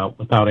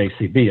without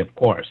ACB, of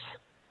course.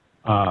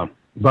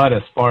 But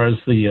as far as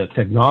the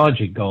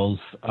technology goes,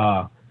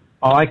 all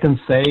I can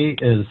say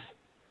is,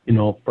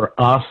 for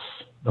us,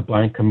 the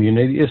blind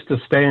community, is to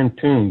stay in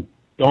tune.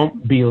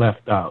 Don't be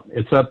left out.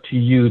 It's up to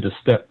you to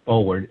step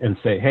forward and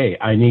say, hey,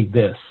 I need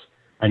this,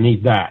 I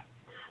need that.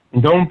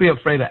 And don't be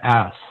afraid to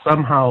ask.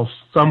 Somehow,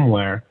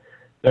 somewhere,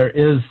 there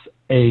is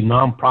a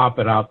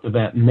nonprofit out there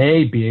that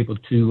may be able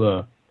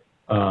to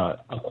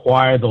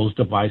acquire those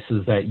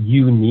devices that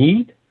you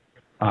need.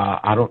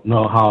 I don't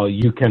know how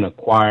you can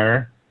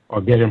acquire or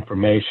get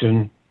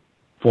information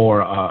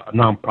for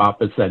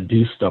nonprofits that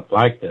do stuff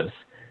like this.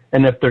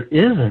 And if there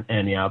isn't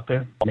any out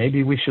there,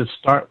 maybe we should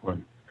start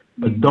one.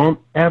 But don't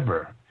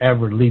ever,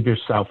 ever leave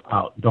yourself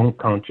out. Don't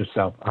count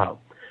yourself out.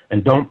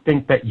 And don't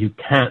think that you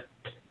can't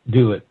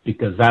do it,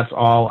 because that's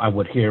all I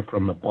would hear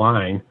from the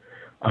blind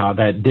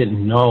that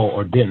didn't know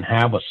or didn't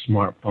have a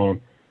smartphone.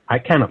 I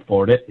can't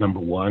afford it, number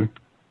one.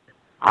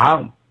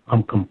 I'm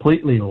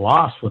completely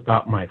lost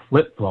without my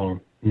flip phone.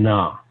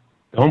 No,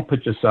 don't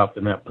put yourself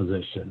in that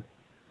position.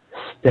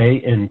 Stay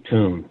in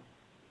tune.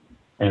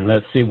 And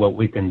let's see what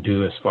we can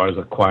do as far as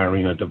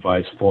acquiring a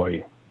device for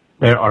you.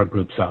 There are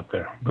groups out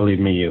there, believe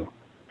me, you.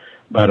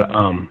 But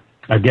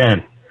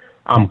again,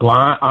 I'm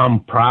blind. I'm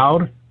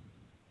proud,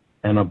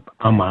 and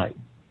I'm a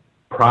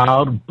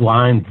proud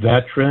blind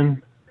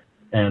veteran,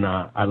 and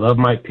I love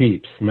my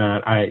peeps,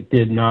 man. I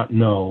did not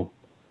know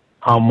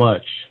how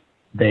much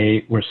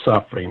they were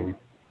suffering,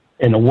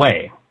 in a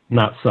way,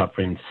 not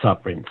suffering.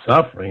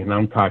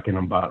 I'm talking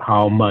about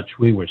how much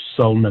we were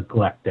so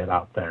neglected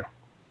out there.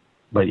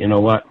 But you know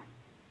what?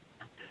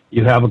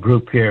 You have a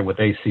group here with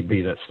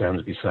ACB that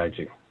stands beside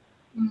you.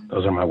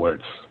 Those are my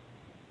words.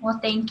 Well,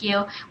 thank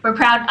you. We're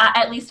proud,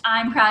 at least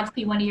I'm proud to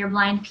be one of your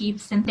blind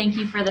peeps, and thank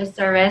you for the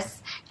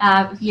service,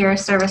 your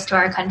service to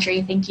our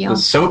country. Thank you. The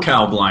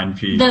SoCal blind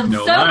peeps. The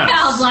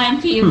SoCal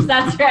blind peeps,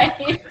 that's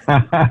right.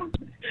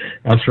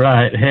 That's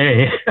right.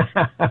 Hey.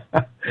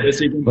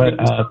 But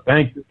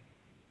thank you.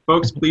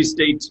 Folks, please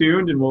stay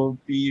tuned, and we'll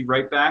be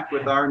right back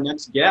with our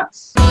next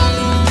guest.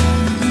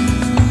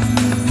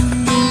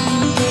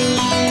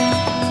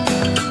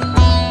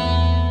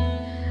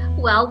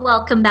 Well,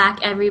 welcome back,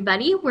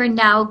 everybody. We're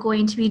now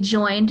going to be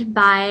joined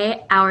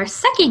by our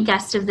second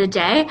guest of the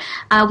day.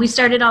 We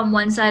started on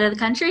one side of the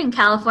country in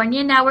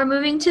California. Now we're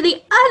moving to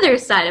the other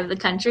side of the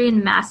country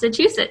in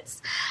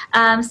Massachusetts.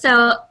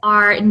 So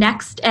our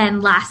next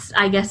and last,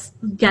 I guess,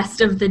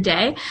 guest of the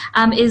day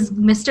is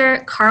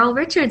Mr. Carl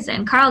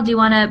Richardson. Carl, do you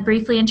want to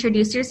briefly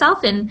introduce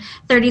yourself in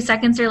 30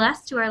 seconds or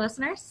less to our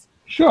listeners?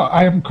 Sure.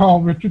 I am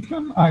Carl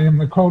Richardson. I am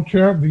the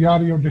co-chair of the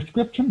Audio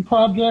Description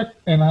Project,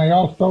 and I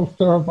also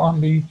serve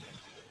on the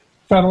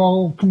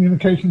Federal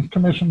Communications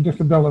Commission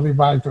Disability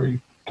Advisory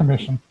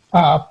Commission.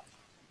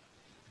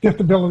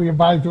 Disability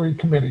Advisory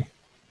Committee.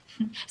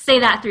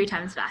 Say that 3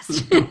 times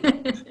fast.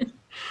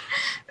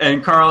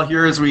 And Carl,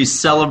 here as we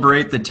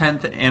celebrate the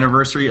 10th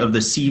anniversary of the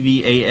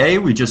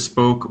CVAA, we just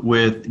spoke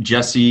with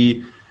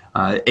Jesse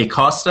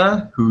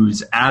Acosta,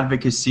 whose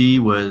advocacy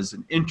was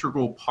an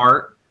integral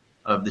part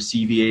of the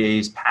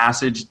CVAA's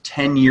passage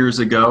 10 years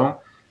ago.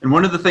 And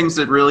one of the things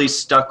that really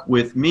stuck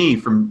with me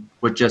from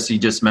what Jesse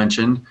just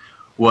mentioned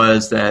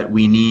was that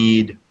we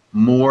need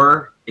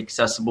more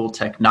accessible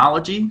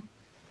technology.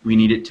 We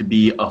need it to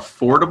be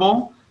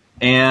affordable.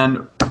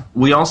 And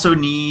We also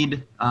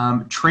need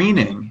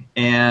training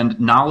and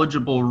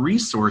knowledgeable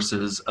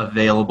resources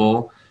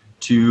available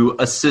to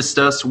assist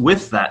us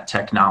with that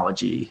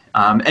technology.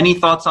 Any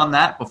thoughts on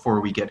that before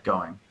we get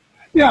going?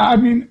 Yeah, I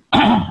mean,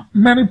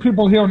 many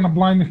people here in the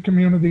blindness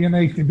community in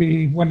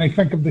ACB, when they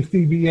think of the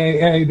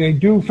CVAA, they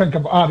do think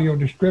of audio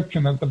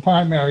description as the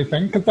primary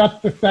thing because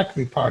that's the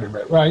sexy part of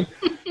it, right?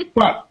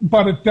 but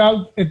it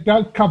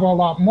does cover a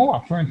lot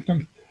more. For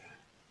instance,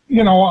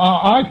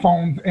 our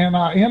iPhones and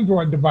our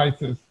Android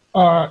devices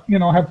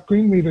have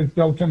screen readers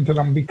built into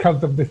them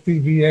because of the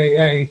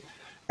CVAA.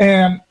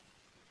 And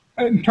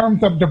in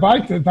terms of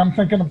devices, I'm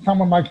thinking of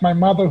someone like my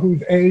mother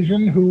who's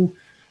Asian, who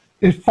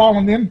is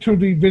falling into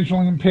the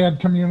visually impaired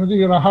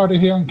community or the hard of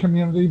hearing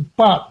community,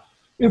 but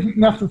isn't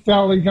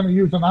necessarily going to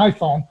use an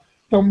iPhone.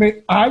 So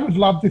I would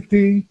love to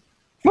see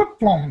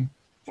simple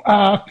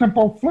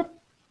flip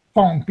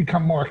phones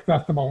become more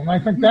accessible. And I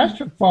think that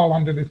should fall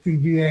under the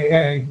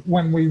CVAA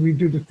when we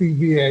redo the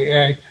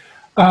CVAA.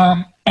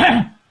 And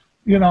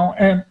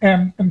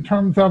in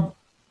terms of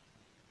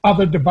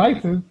other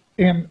devices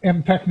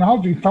and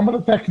technology, some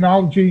of the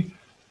technology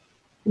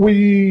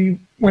when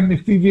the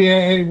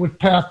CVAA was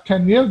passed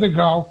 10 years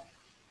ago,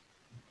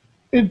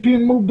 it's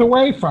being moved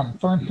away from.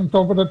 For instance,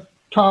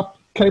 over-the-top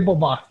cable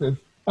boxes.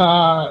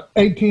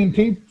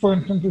 AT&T, for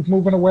instance, is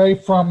moving away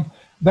from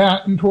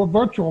that into a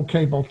virtual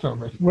cable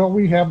service. Will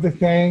we have the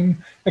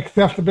same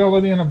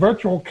accessibility in a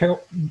virtual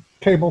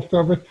cable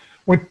service,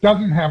 which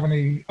doesn't have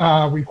any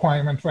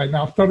requirements right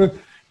now? So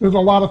there's a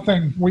lot of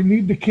things. We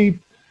need to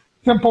keep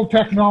simple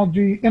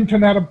technology.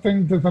 Internet of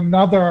Things is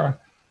another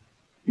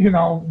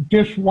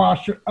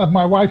dishwasher.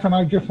 My wife and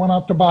I just went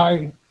out to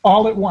buy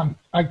all at once.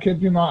 I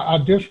kid you not, a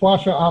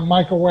dishwasher, a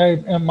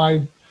microwave, and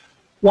my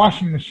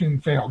washing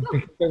machine failed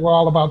because they were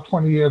all about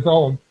 20 years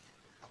old.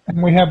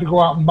 And we had to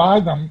go out and buy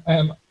them.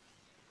 And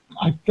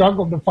I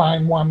struggled to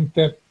find one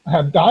that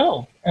had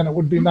dials. And it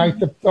would be nice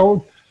if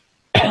those,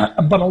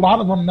 but a lot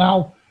of them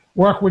now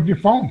work with your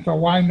phone. So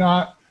why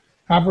not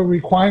have a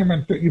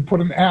requirement that you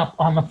put an app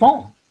on the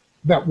phone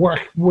that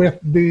works with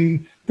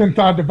since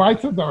our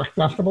devices are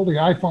accessible, the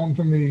iPhones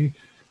and the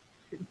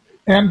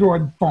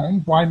Android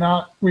phones, why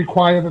not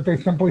require that they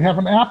simply have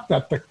an app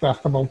that's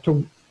accessible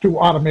to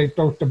automate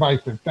those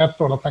devices, that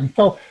sort of thing.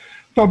 So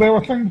there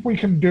are things we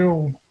can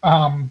do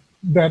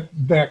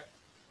that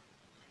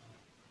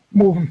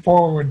moving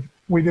forward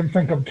we didn't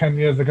think of 10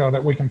 years ago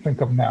that we can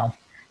think of now.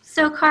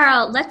 So,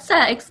 Carl, let's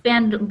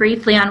expand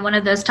briefly on one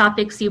of those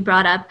topics you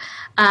brought up,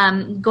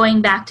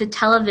 going back to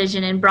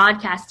television and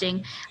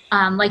broadcasting.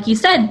 Like you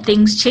said,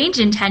 things change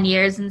in 10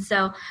 years. And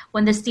so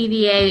when the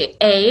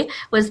CVAA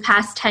was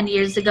passed 10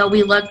 years ago,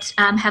 we looked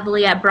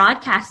heavily at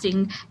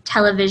broadcasting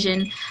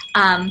television.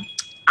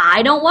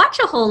 I don't watch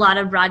a whole lot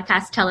of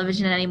broadcast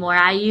television anymore.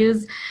 I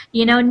use,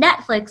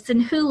 Netflix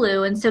and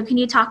Hulu. And so can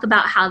you talk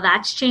about how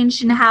that's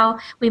changed and how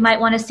we might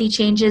want to see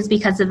changes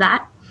because of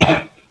that?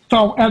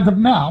 So as of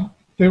now,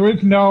 there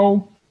is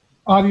no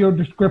audio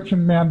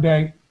description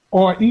mandate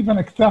or even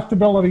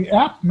accessibility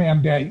app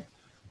mandate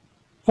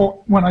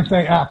for when I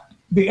say app.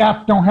 The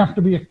apps don't have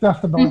to be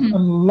accessible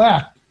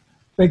unless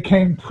they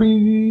came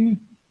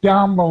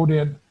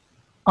pre-downloaded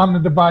on the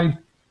device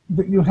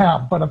that you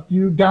have. But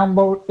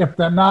if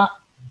they're not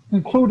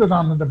included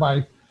on the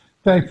device,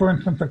 say, for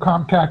instance, a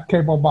Comcast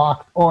cable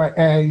box or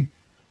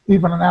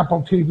even an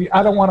Apple TV,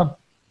 I don't want to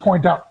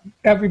point out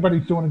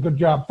everybody's doing a good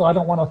job, so I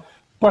don't want to.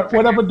 But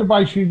whatever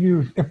device you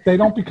use, if they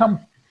don't become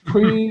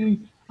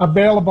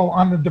pre-available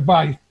on the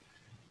device,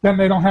 then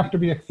they don't have to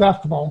be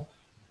accessible.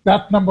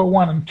 That's number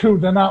one. And two,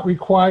 they're not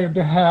required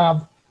to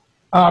have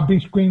be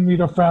screen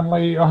reader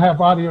friendly or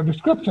have audio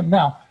description.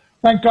 Now,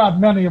 thank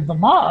God many of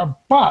them are,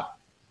 but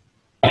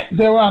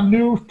there are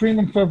new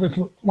streaming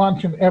services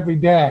launching every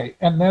day,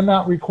 and they're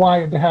not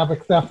required to have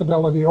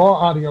accessibility or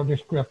audio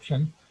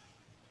description.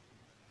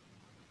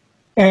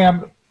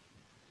 And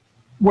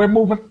we're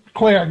moving.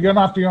 Claire, you're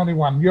not the only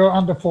one. You're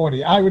under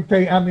 40. I would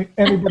say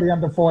anybody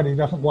under 40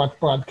 doesn't watch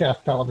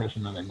broadcast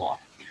television anymore.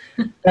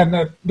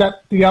 And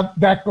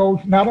that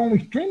goes not only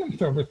streaming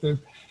services,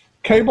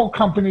 cable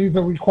companies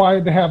are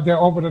required to have their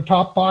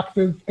over-the-top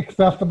boxes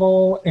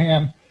accessible,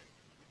 and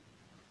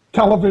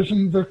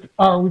televisions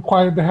are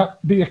required to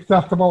be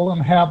accessible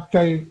and have,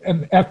 say,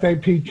 an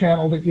SAP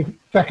channel that you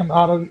second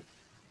audio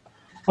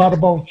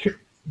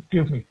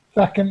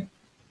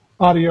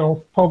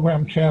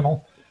program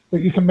channel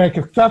that you can make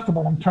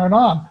accessible and turn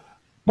on.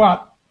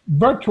 But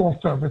virtual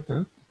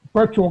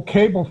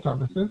cable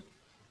services,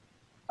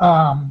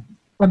 and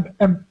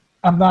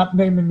I'm not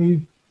naming these,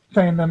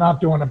 saying they're not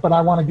doing it, but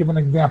I want to give an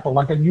example,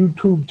 like a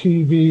YouTube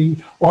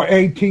TV or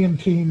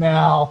AT&T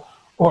Now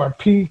or a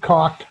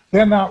Peacock,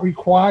 they're not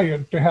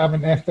required to have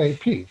an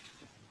SAP.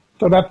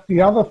 So that's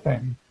the other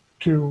thing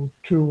to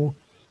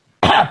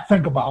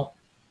think about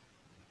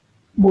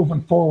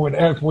moving forward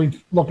as we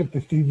look at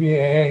the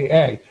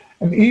CVAA.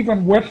 And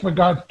even with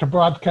regards to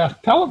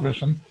broadcast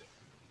television,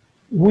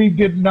 we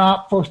did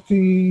not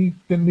foresee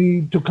the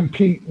need to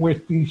compete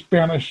with the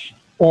Spanish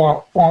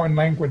or foreign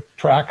language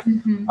tracks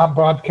on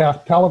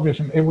broadcast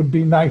television. It would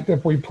be nice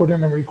if we put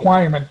in a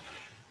requirement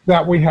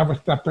that we have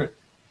a separate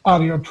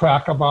audio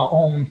track of our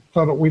own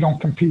so that we don't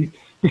compete,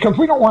 because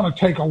we don't want to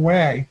take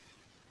away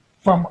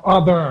from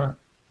other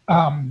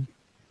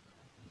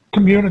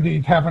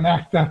communities having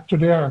access to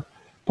their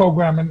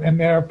program and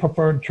their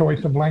preferred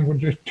choice of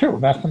languages too.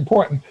 That's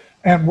important.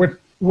 And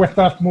with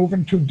us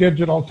moving to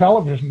digital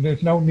television,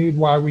 there's no need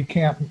why we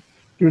can't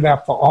do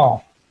that for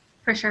all.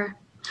 For sure.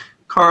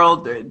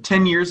 Carl,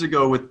 10 years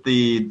ago with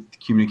the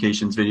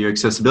Communications Video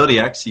Accessibility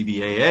Act,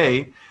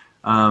 CVAA,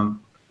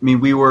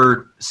 we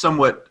were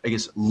somewhat,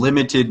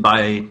 limited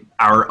by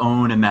our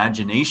own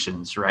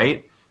imaginations,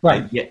 right?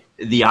 Right.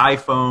 The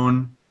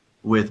iPhone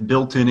with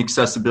built-in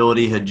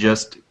accessibility had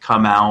just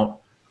come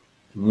out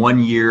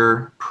 1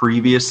 year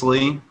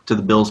previously to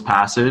the bill's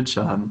passage.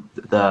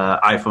 The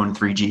iPhone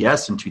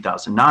 3GS in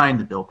 2009,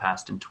 the bill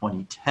passed in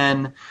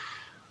 2010.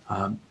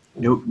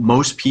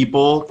 Most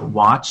people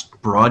watched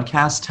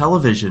broadcast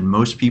television.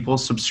 Most people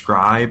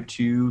subscribe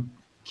to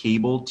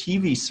cable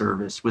TV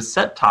service with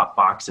set-top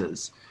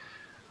boxes.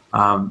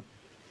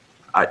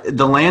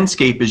 The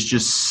landscape is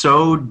just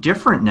so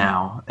different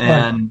now.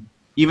 And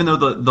even though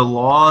the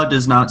law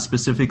does not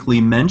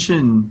specifically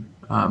mention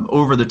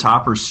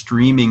over-the-top or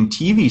streaming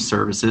TV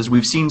services,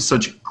 we've seen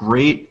such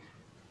great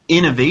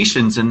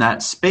innovations in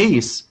that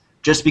space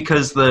just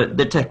because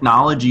the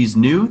technology is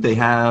new.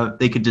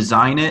 They could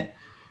design it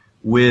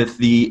with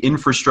the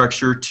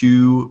infrastructure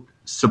to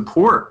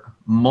support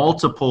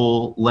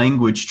multiple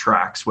language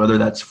tracks, whether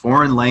that's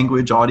foreign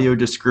language audio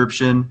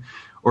description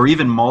or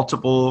even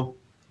multiple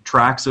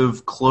tracks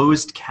of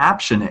closed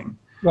captioning.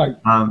 Right.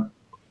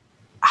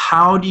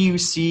 How do you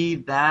see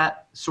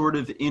that sort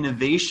of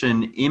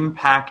innovation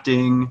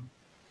impacting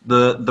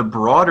the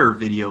broader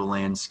video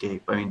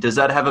landscape? Does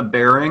that have a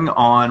bearing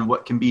on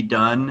what can be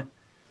done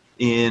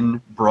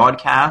in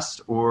broadcast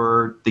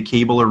or the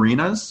cable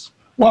arenas?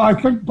 Well, I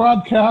think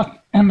broadcast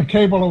and the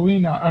cable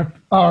arena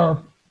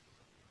are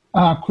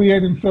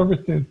creating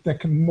services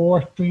that can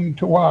more stream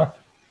to our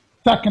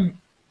second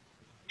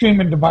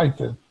streaming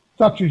devices,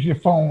 such as your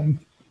phones,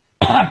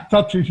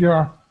 such as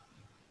your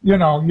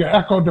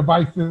Echo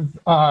devices,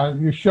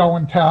 your show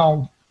and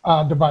tell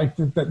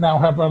devices that now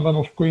have a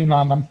little screen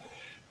on them.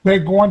 They're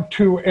going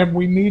to, and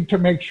we need to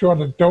make sure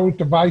that those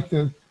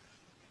devices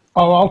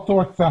are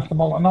also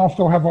accessible and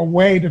also have a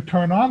way to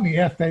turn on the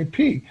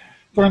SAP.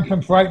 For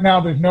instance, right now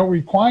there's no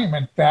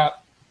requirement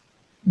that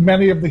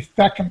many of the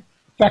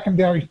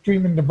secondary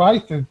streaming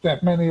devices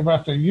that many of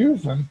us are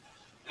using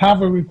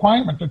have a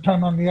requirement to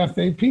turn on the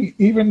SAP,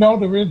 even though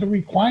there is a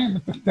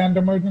requirement to send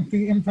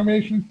emergency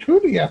information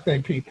to the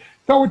SAP.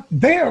 So it's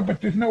there,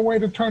 but there's no way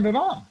to turn it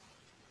on.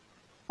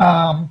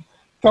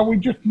 So we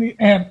just need,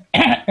 and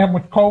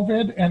with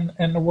COVID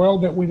and the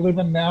world that we live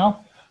in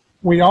now,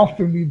 we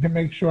also need to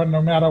make sure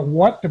no matter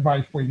what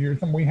device we're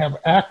using, we have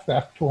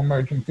access to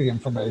emergency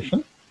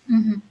information.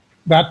 Mm-hmm.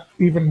 That's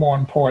even more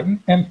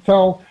important. And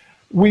so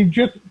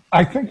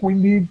I think we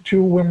need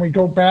to, when we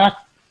go back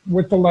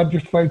with the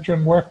legislature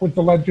and work with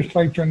the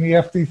legislature and the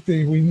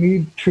FCC,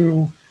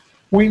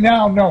 we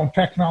now know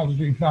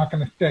technology is not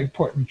going to stay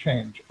put and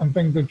change, and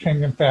things are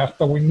changing fast.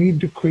 So we need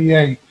to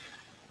create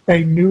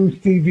a new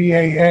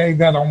CVAA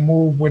that'll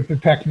move with the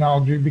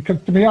technology,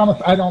 because to be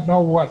honest, I don't know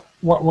what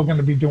we're going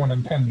to be doing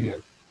in 10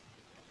 years.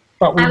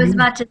 But I was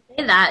about to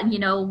say that,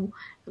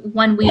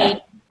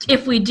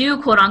 if we do,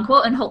 quote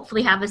unquote, and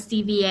hopefully have a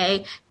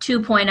CVA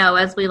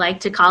 2.0, as we like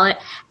to call it,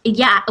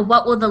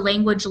 what will the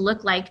language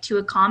look like to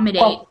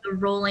accommodate the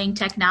rolling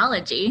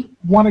technology?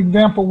 One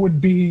example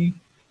would be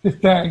to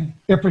say,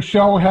 if a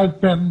show has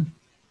been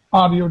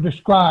audio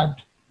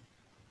described,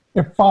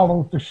 it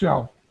follows the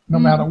show, no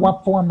matter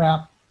what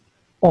format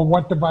or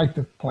what device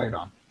it's played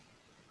on.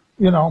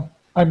 The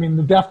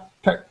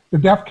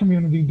deaf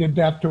community did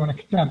that to an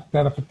extent,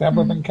 that if it's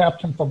ever been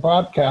captioned for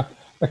broadcast,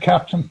 the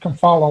captions can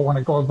follow when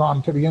it goes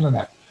on to the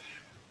internet.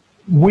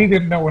 We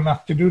didn't know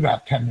enough to do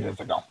that 10 years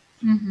ago.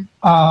 Mm-hmm.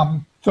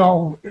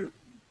 So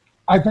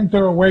I think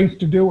there are ways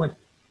to do it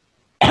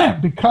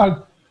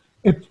because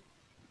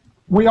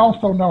we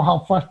also know how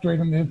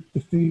frustrating it is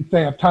to see,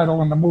 say, a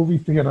title in the movie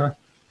theater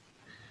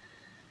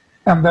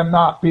and then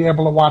not be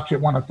able to watch it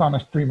when it's on a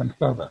streaming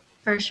service.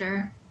 For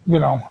sure.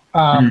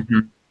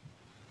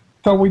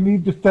 So we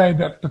need to say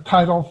that the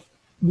title,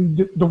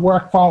 the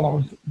work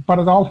follows, but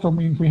it also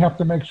means we have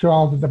to make sure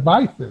all the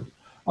devices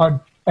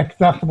are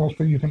accessible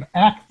so you can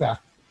access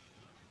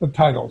the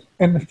titles.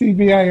 And the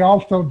CVA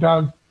also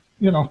does,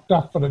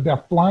 stuff for the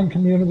deaf-blind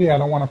community. I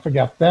don't want to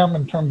forget them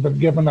in terms of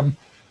giving them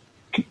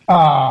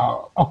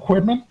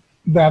equipment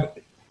that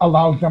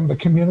allows them to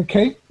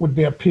communicate with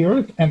their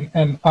peers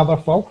and other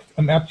folks,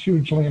 and that's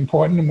hugely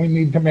important, and we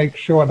need to make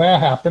sure that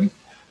happens,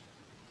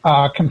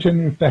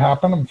 continues to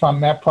happen, and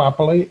fund that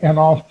properly, and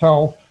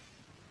also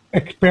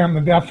expand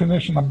the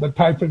definition of the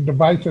type of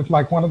devices.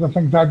 Like, one of the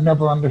things I've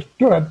never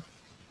understood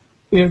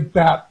is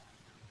that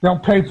they'll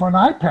pay for an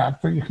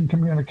iPad so you can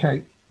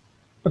communicate,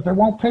 but they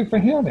won't pay for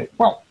hearing aids.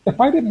 Well,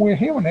 if I didn't wear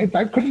hearing aids,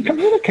 I couldn't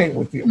communicate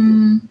with you.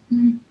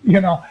 Mm-hmm.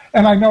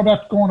 And I know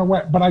that's going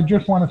away, but I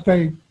just want to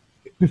say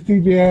the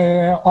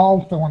CVA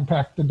also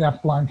impacts the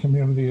deaf-blind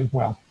community as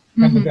well.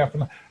 and the deaf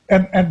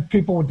and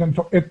people with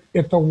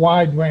it's a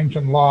wide range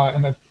in law,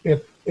 and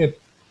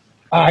it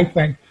I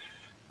think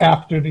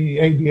after the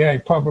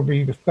ADA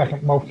probably the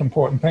second most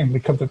important thing,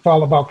 because it's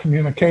all about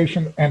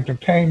communication,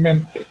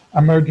 entertainment,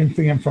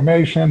 emergency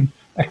information,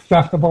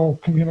 accessible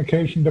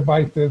communication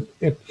devices.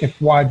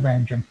 It's wide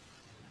ranging.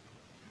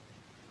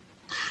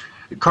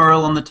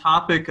 Carl, on the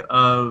topic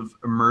of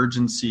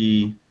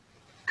emergency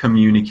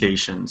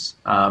communications,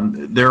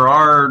 there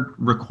are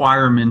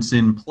requirements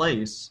in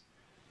place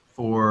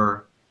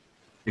for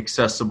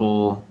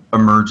accessible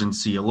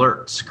emergency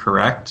alerts,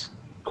 correct?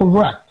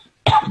 Correct.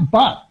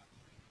 But,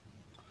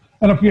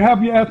 and if you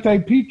have your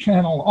SAP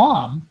channel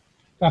on,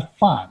 that's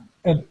fine.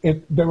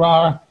 There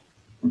are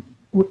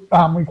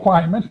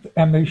requirements,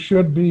 and they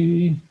should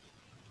be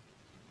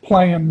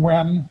playing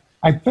when.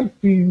 I think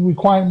the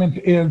requirement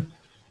is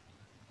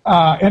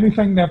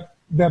anything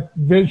that's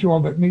visual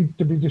that needs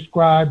to be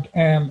described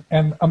and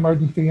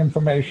emergency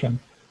information.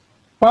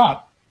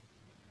 But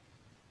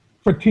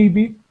for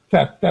TV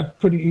sets, that's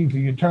pretty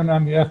easy. You turn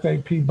on the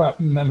SAP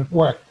button and it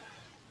works.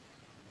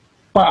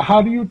 But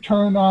how do you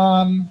turn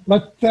on,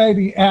 let's say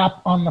the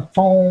app on the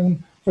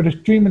phone for the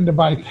streaming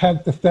device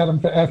has the setting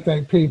for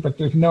SAP, but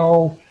there's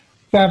no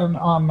setting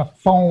on the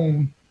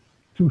phone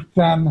to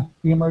send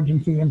the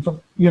emergency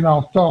info,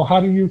 so how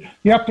do you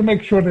have to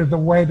make sure there's a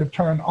way to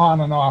turn on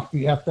and off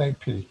the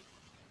SAP.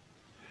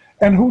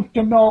 And who's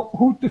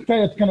to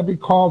say it's going to be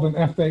called an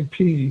SAP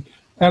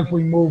as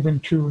we move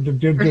into the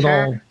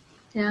digital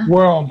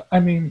world? I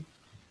mean,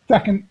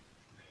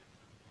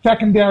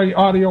 secondary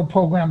audio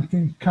program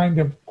seems kind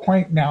of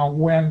quaint now,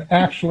 when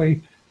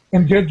actually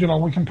in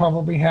digital we can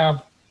probably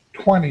have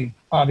 20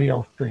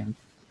 audio streams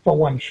for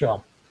one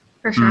show.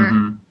 For sure.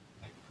 Mm-hmm.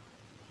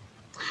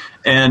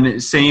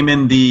 And same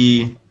in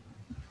the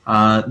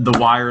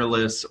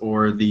wireless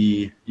or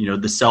the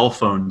cell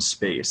phone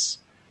space.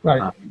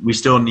 Right. We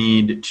still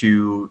need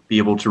to be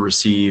able to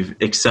receive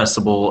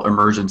accessible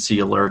emergency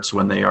alerts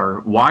when they are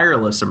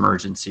wireless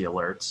emergency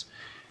alerts.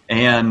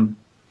 And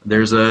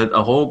there's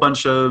a whole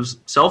bunch of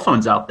cell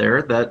phones out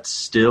there that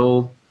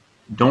still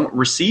don't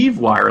receive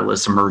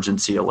wireless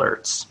emergency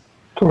alerts.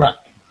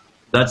 Correct.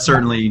 That's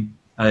certainly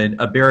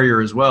a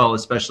barrier as well,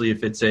 especially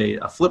if it's a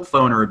flip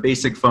phone or a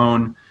basic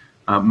phone,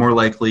 more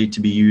likely to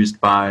be used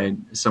by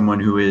someone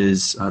who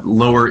is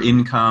lower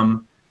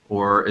income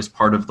or as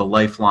part of the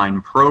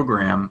Lifeline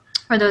program.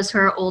 Or those who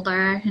are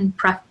older and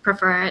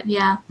prefer it,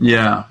 yeah.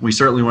 Yeah, we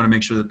certainly want to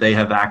make sure that they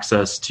have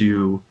access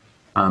to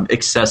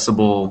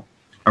accessible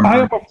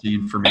emergency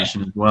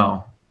information as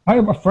well. I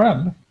have a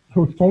friend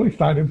who's fully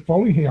sighted,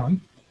 fully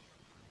hearing,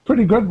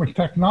 pretty good with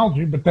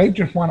technology, but they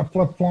just want a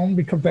flip phone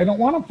because they don't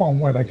want a phone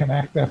where they can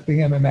access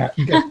the internet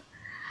and get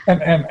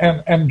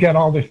and get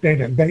all this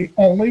data. They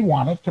only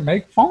want it to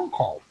make phone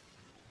calls.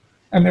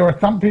 And there are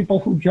some people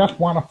who just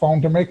want a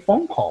phone to make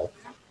phone calls.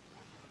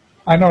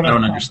 I don't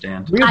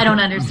understand. I don't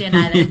understand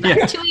either,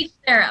 but to each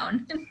their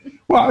own.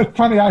 Well, it's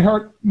funny. I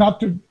heard, not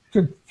to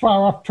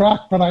far off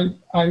track, but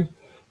I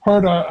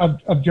heard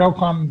a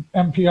joke on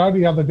NPR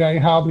the other day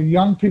how the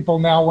young people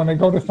now, when they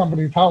go to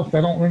somebody's house,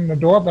 they don't ring the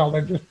doorbell.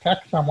 They just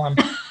text someone,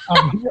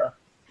 I'm here.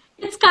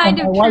 It's kind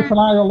of my wife and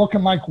I are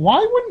looking like, why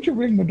wouldn't you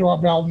ring the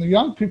doorbell? And the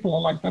young people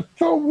are like, that's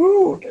so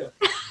rude.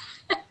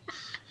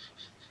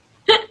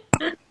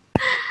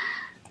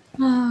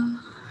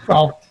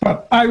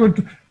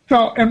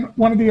 And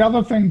one of the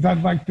other things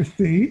I'd like to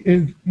see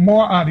is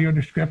more audio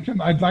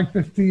description. I'd like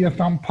to see us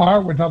on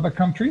par with other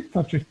countries,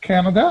 such as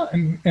Canada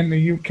and in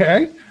the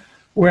UK,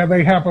 where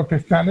they have a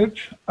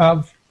percentage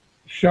of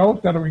shows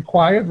that are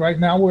required. Right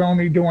now, we're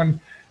only doing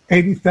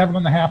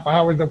 87.5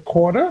 hours a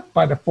quarter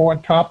by the 4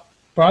 top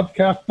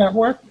broadcast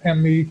networks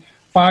and the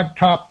 5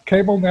 top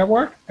cable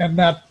networks, and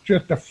that's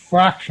just a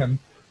fraction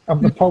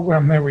of the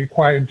program they're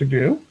required to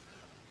do.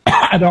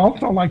 I'd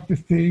also like to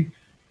see,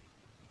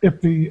 if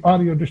the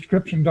audio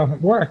description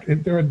doesn't work,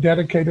 is there a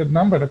dedicated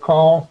number to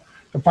call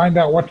to find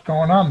out what's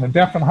going on? The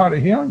deaf and hard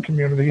of hearing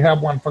community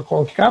have one for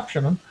closed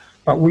captioning,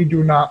 but we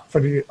do not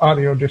for the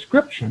audio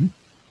description.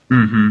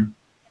 Mm-hmm.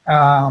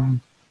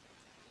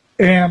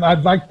 And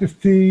I'd like to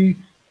see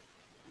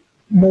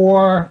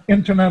more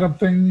Internet of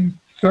Things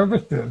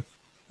services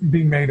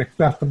be made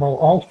accessible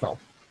also.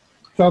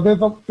 So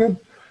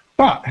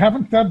but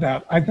having said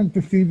that, I think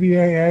the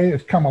CVAA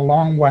has come a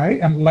long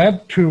way and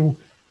led to,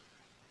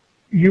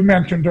 you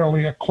mentioned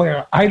earlier,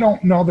 Claire, I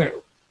don't know that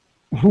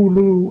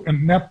Hulu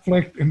and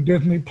Netflix and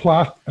Disney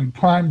Plus and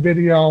Prime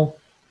Video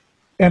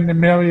and the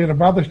myriad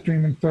of other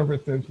streaming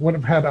services would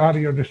have had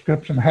audio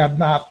description had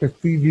not the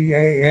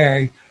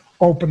CVAA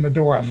opened the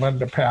door and led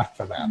the path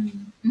to that.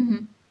 Mm-hmm.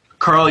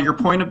 Carl, your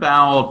point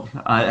about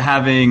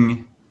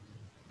having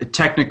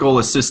technical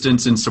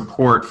assistance and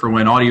support for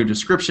when audio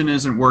description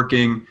isn't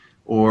working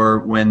or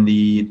when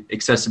the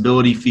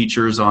accessibility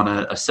features on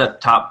a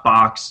set-top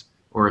box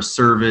or a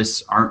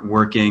service aren't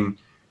working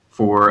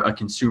for a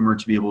consumer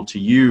to be able to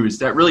use,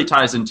 that really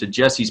ties into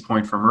Jesse's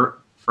point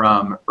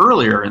from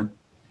earlier in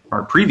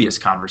our previous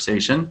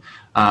conversation.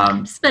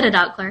 Spit it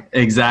out, Clark.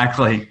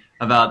 Exactly,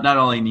 about not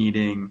only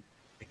needing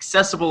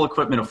accessible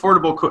equipment,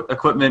 affordable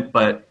equipment,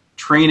 but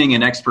training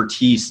and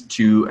expertise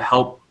to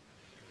help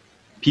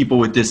people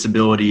with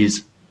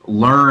disabilities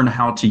learn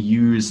how to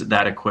use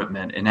that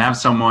equipment and have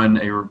someone,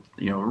 a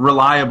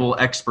reliable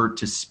expert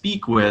to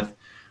speak with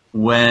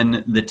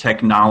when the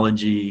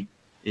technology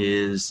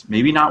is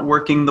maybe not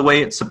working the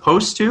way it's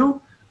supposed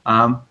to,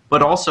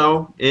 but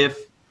also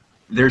if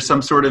there's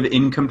some sort of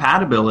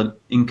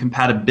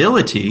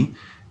incompatibility,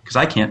 because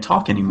I can't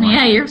talk anymore.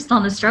 Yeah, you're still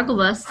on the struggle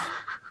bus.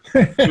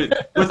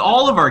 with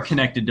all of our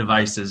connected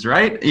devices,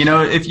 right?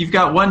 If you've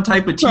got one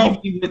type of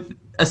TV with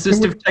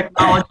assistive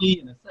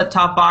technology and a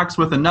set-top box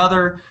with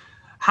another,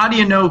 how do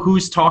you know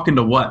who's talking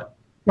to what?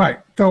 Right.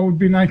 So it would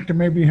be nice to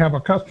maybe have a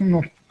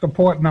customer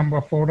support number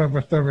for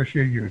whatever service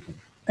you're using,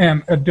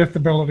 and a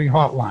disability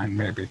hotline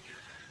maybe,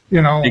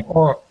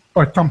 or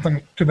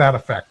something to that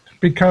effect.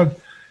 Because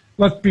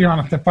let's be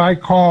honest, if I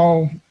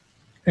call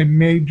a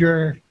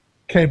major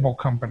cable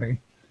company,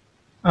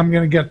 I'm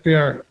going to get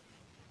their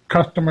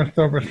customer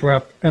service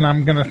rep, and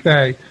I'm going to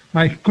say,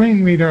 my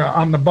screen reader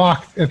on the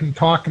box isn't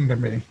talking to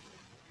me.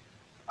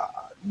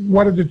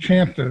 What are the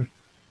chances,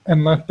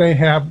 unless they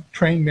have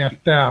trained their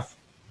staff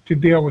to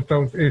deal with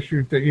those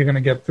issues, that you're going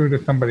to get through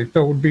to somebody?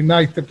 So it would be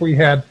nice if we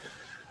had,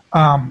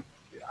 I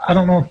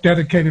don't know if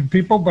dedicated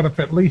people, but if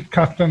at least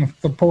customer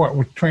support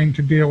was trained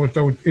to deal with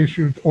those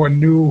issues or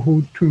knew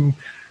who to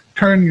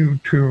turn you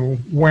to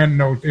when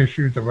those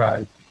issues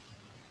arise.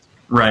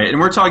 Right, and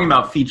we're talking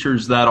about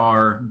features that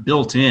are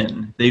built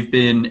in. They've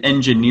been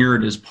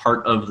engineered as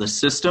part of the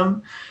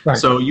system. Right.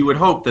 So you would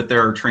hope that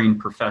there are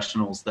trained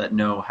professionals that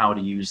know how to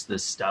use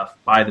this stuff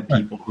by the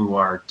people who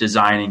are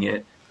designing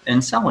it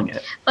and selling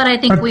it. But I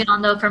think we all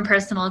know from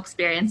personal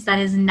experience that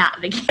is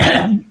not the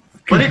case.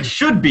 But it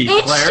should be,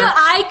 Claire.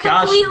 I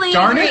completely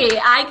agree.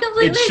 I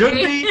completely agree. It should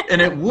be,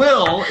 and it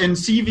will in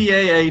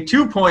CVAA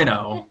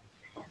 2.0.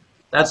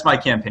 That's my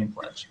campaign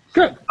pledge.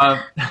 Good.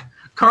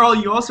 Carl,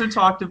 you also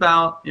talked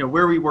about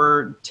where we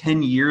were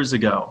 10 years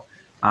ago,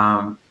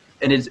 and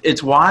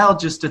it's wild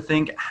just to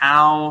think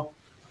how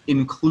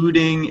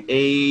including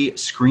a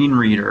screen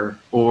reader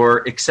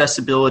or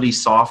accessibility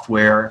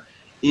software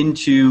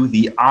into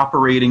the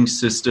operating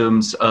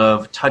systems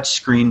of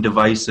touchscreen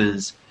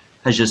devices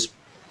has just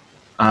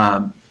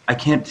I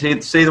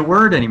can't say the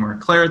word anymore.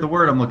 Claire, the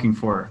word I'm looking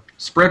for.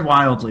 Spread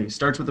wildly.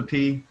 Starts with a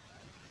P.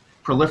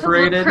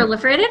 Proliferated?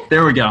 Proliferated?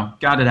 There we go.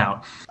 Got it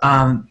out.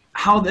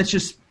 How that's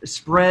just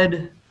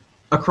spread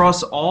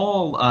across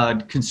all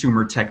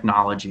consumer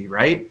technology,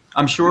 right?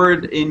 I'm sure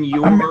in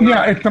your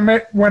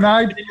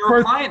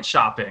client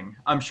shopping,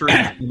 I'm sure you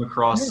came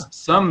across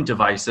some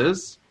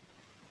devices.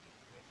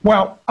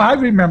 Well, I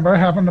remember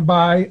having to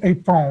buy a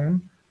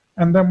phone,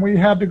 and then we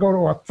had to go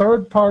to a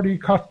third-party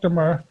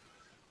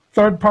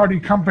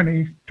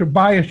company to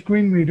buy a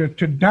screen reader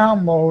to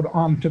download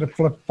onto the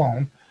flip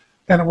phone,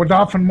 and it was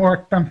often more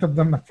expensive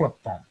than the flip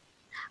phone.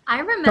 I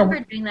remember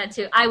doing that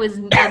too. I was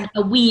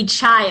a wee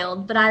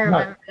child, but I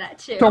remember that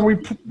too. So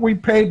we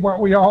paid what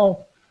we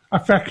all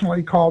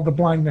affectionately called the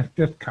blindness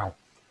discount.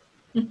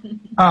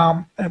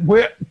 Where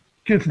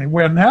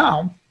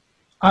now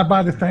I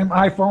buy the same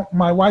iPhone.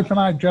 My wife and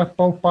I just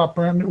both bought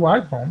brand new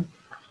iPhones.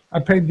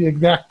 I paid the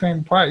exact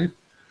same price,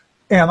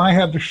 and I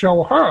had to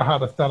show her how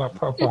to set up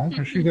her phone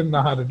because she didn't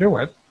know how to do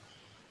it.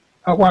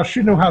 Well,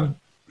 she knew how to.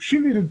 She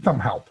needed some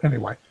help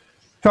anyway.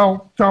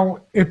 So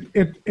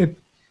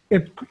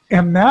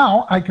and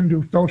now I can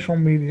do social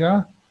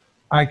media,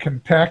 I can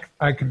text,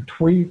 I can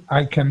tweet,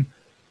 I can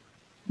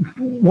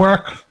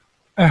work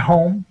at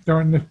home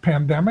during this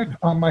pandemic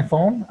on my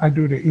phone. I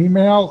do the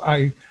email,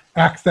 I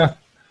access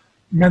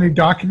many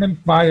documents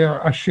via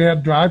a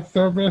shared drive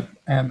service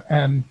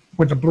and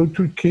with a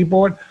Bluetooth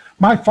keyboard.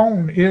 My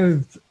phone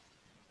is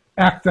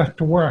access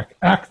to work,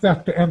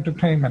 access to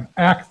entertainment,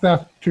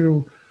 access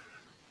to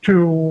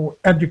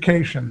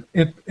education.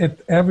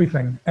 It's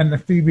everything, and the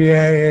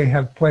CVAA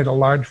has played a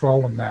large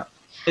role in that.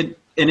 And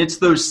it's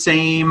those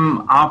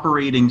same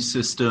operating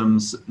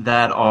systems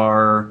that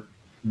are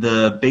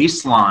the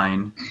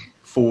baseline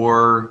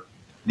for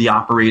the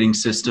operating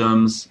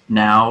systems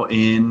now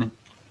in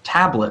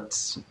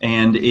tablets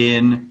and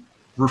in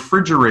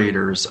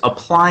refrigerators,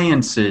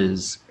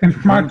 appliances. And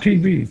smart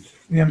TVs.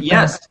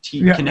 Yes,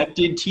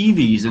 connected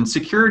TVs and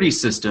security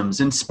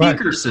systems and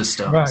speaker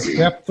systems. Right,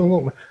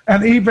 absolutely.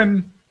 And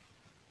even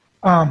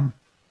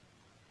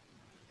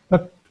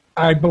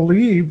I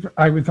believe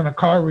I was in a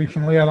car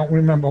recently, I don't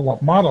remember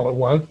what model it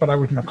was, but I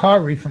was in a car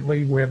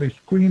recently where the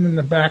screen in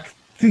the back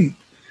seat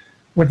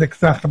was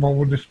accessible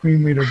with the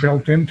screen reader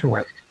built into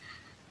it.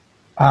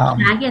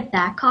 Can I get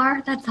that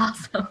car? That's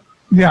awesome.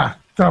 Yeah,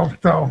 so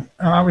and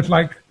I was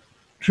like,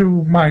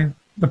 to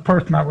the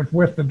person I was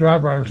with, the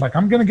driver, I was like,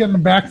 I'm going to get in the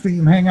back seat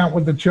and hang out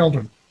with the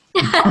children.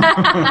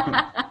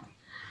 I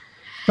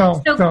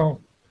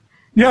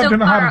didn't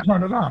know how to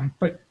turn it on,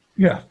 but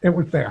yeah, it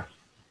was there.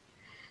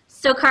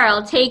 So,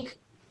 Carl, take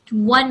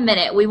 1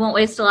 minute. We won't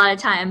waste a lot of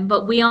time,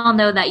 but we all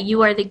know that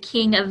you are the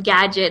king of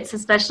gadgets,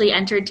 especially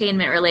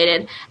entertainment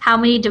related. How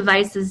many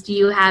devices do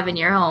you have in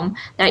your home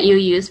that you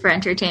use for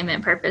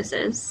entertainment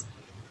purposes?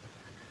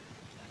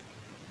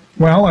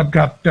 Well, I've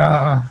got,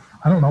 4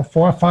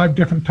 or 5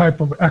 different type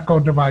of Echo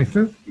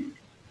devices.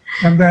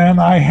 And then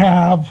I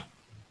have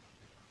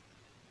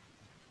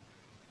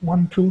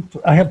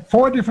I have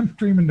 4 different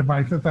streaming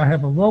devices. I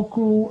have a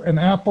Roku, an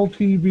Apple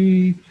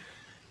TV,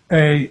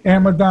 a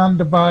Amazon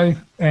device,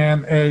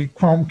 and a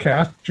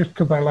Chromecast, just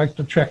because I like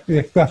to check the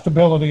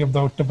accessibility of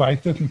those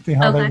devices and see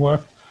how they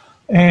work.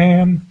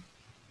 And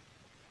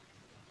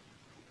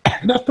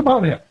that's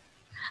about it.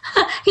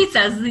 He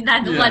says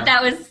that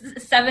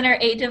was 7 or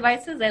 8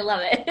 devices. I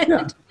love it.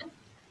 Yeah.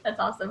 That's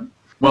awesome.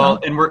 Well,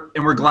 and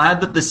we're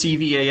glad that the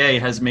CVAA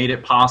has made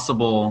it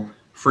possible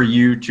for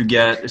you to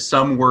get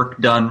some work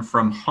done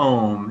from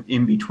home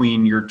in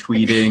between your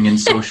tweeting and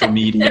social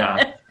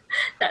media.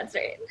 That's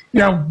right.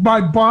 Yeah,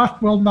 my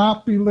boss will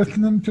not be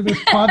listening to this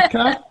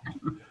podcast.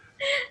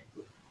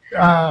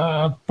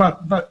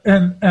 But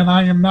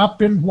I am not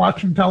been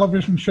watching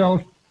television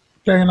shows,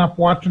 staying up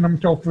watching them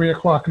until 3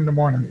 o'clock in the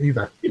morning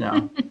either.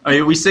 No, I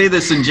mean, we say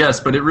this in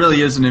jest, but it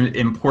really is an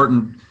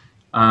important,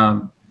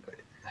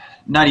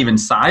 not even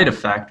side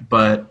effect,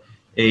 but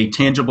a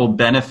tangible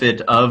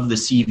benefit of the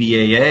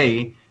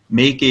CVAA,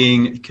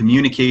 making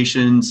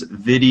communications,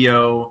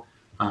 video,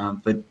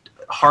 but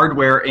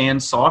hardware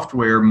and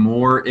software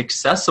more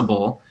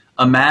accessible.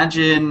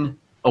 Imagine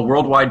a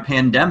worldwide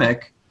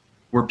pandemic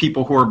where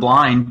people who are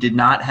blind did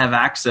not have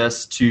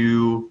access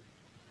to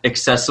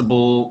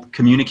accessible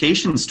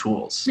communications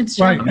tools.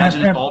 Right.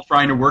 Imagine us all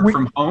trying to work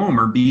from home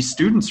or be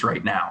students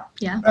right now.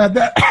 Yeah.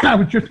 I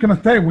was just going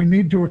to say, we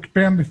need to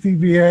expand the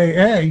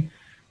CVAA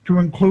to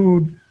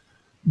include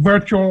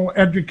virtual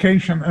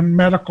education and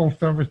medical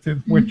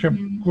services, which have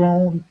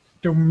grown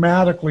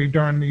dramatically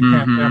during the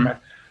pandemic.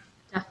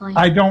 Definitely.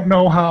 I don't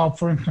know how,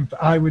 for instance,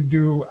 I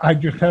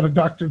just had a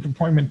doctor's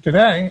appointment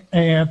today,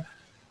 and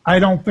I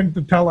don't think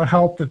the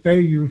telehealth that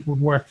they use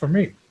would work for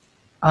me.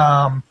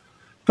 And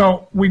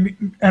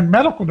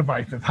medical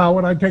devices, how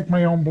would I take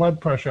my own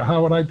blood pressure?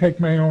 How would I take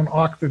my own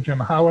oxygen?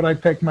 How would I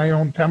take my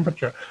own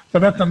temperature? So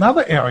that's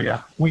another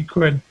area we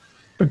could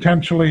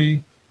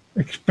potentially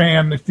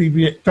expand the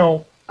CVA.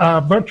 So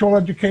virtual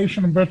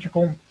education and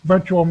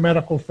virtual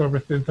medical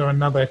services are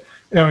another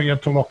area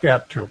to look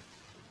at too.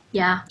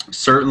 Yeah.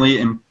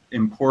 Certainly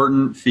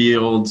important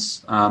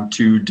fields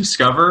to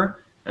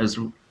discover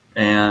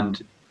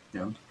and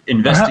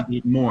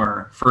investigate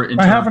more for.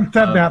 I haven't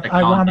said that.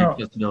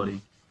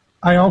 Accessibility.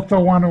 I also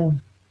want to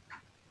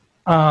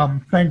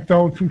thank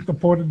those who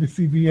supported the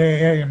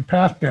CVAA and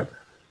passed it.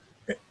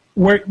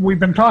 We've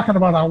been talking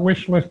about our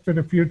wish list for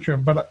the future,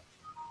 but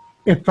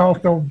it's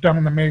also done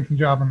an amazing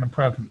job in the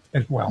present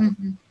as well.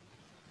 Mm-hmm.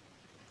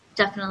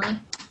 Definitely.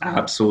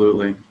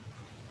 Absolutely.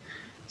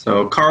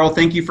 So, Carl,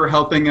 thank you for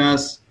helping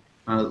us.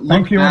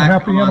 Thank you, and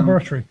happy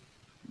anniversary.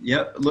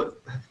 Yep.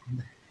 Look.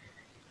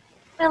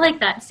 I like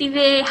that.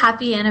 CVA,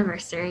 happy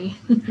anniversary.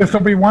 This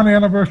will be one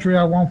anniversary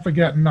I won't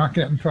forget and not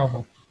get in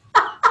trouble.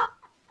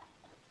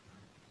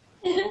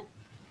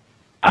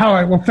 All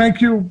right. Well,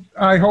 thank you.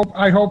 I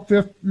hope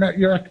this met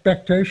your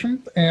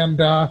expectations,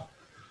 and I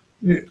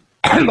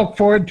look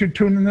forward to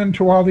tuning in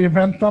to all the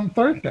events on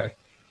Thursday.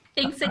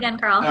 Thanks again,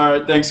 Carl. All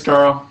right. Thanks,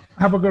 Carl.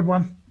 Have a good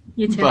one.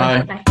 You too.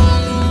 Bye. Bye.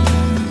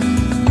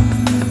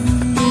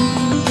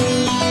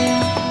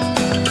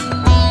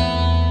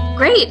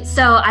 Great.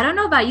 So I don't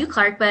know about you,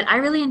 Clark, but I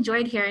really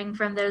enjoyed hearing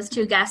from those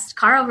 2 guests.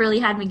 Carl really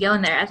had me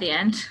going there at the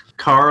end.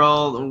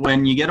 Carl,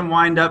 when you get him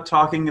wind up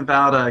talking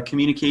about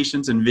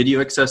communications and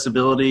video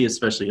accessibility,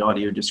 especially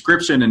audio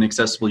description and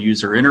accessible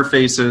user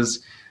interfaces,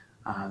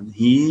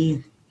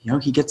 he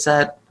gets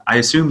that. I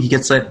assume he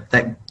gets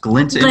that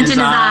glint in his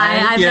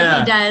eye. I bet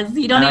he does.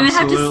 You don't even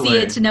have to see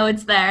it to know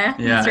it's there.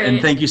 Yeah, right. And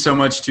thank you so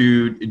much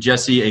to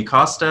Jesse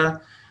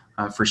Acosta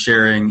for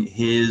sharing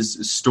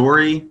his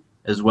story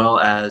as well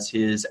as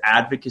his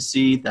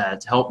advocacy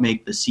that's helped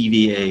make the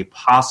CVA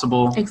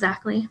possible.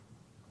 Exactly.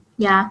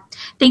 Yeah.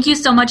 Thank you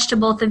so much to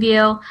both of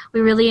you. We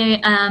really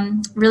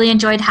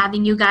enjoyed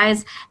having you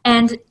guys.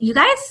 And you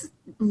guys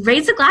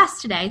raise a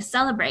glass today.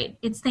 Celebrate.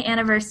 It's the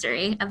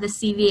anniversary of the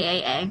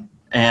CVAA.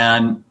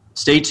 And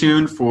stay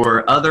tuned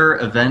for other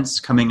events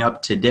coming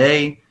up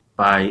today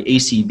by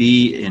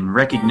ACB in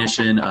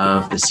recognition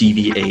of the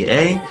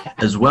CVAA,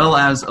 as well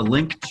as a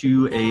link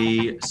to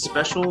a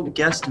special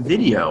guest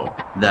video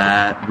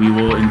that we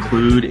will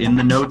include in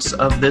the notes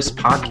of this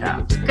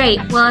podcast. Great.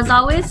 Well, as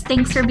always,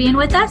 thanks for being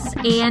with us,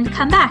 and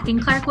come back. And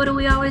Clark, what do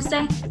we always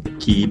say?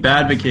 Keep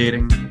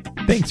advocating.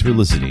 Thanks for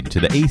listening to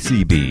the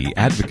ACB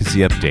Advocacy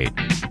Update.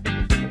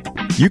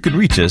 You can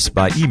reach us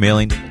by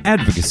emailing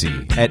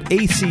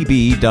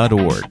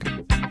advocacy@acb.org.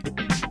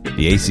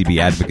 The ACB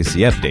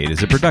Advocacy Update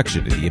is a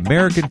production of the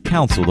American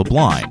Council of the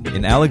Blind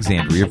in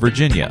Alexandria,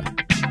 Virginia.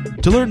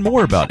 To learn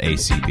more about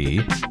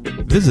ACB,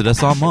 visit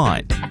us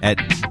online at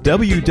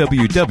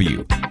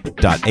www.acb.org.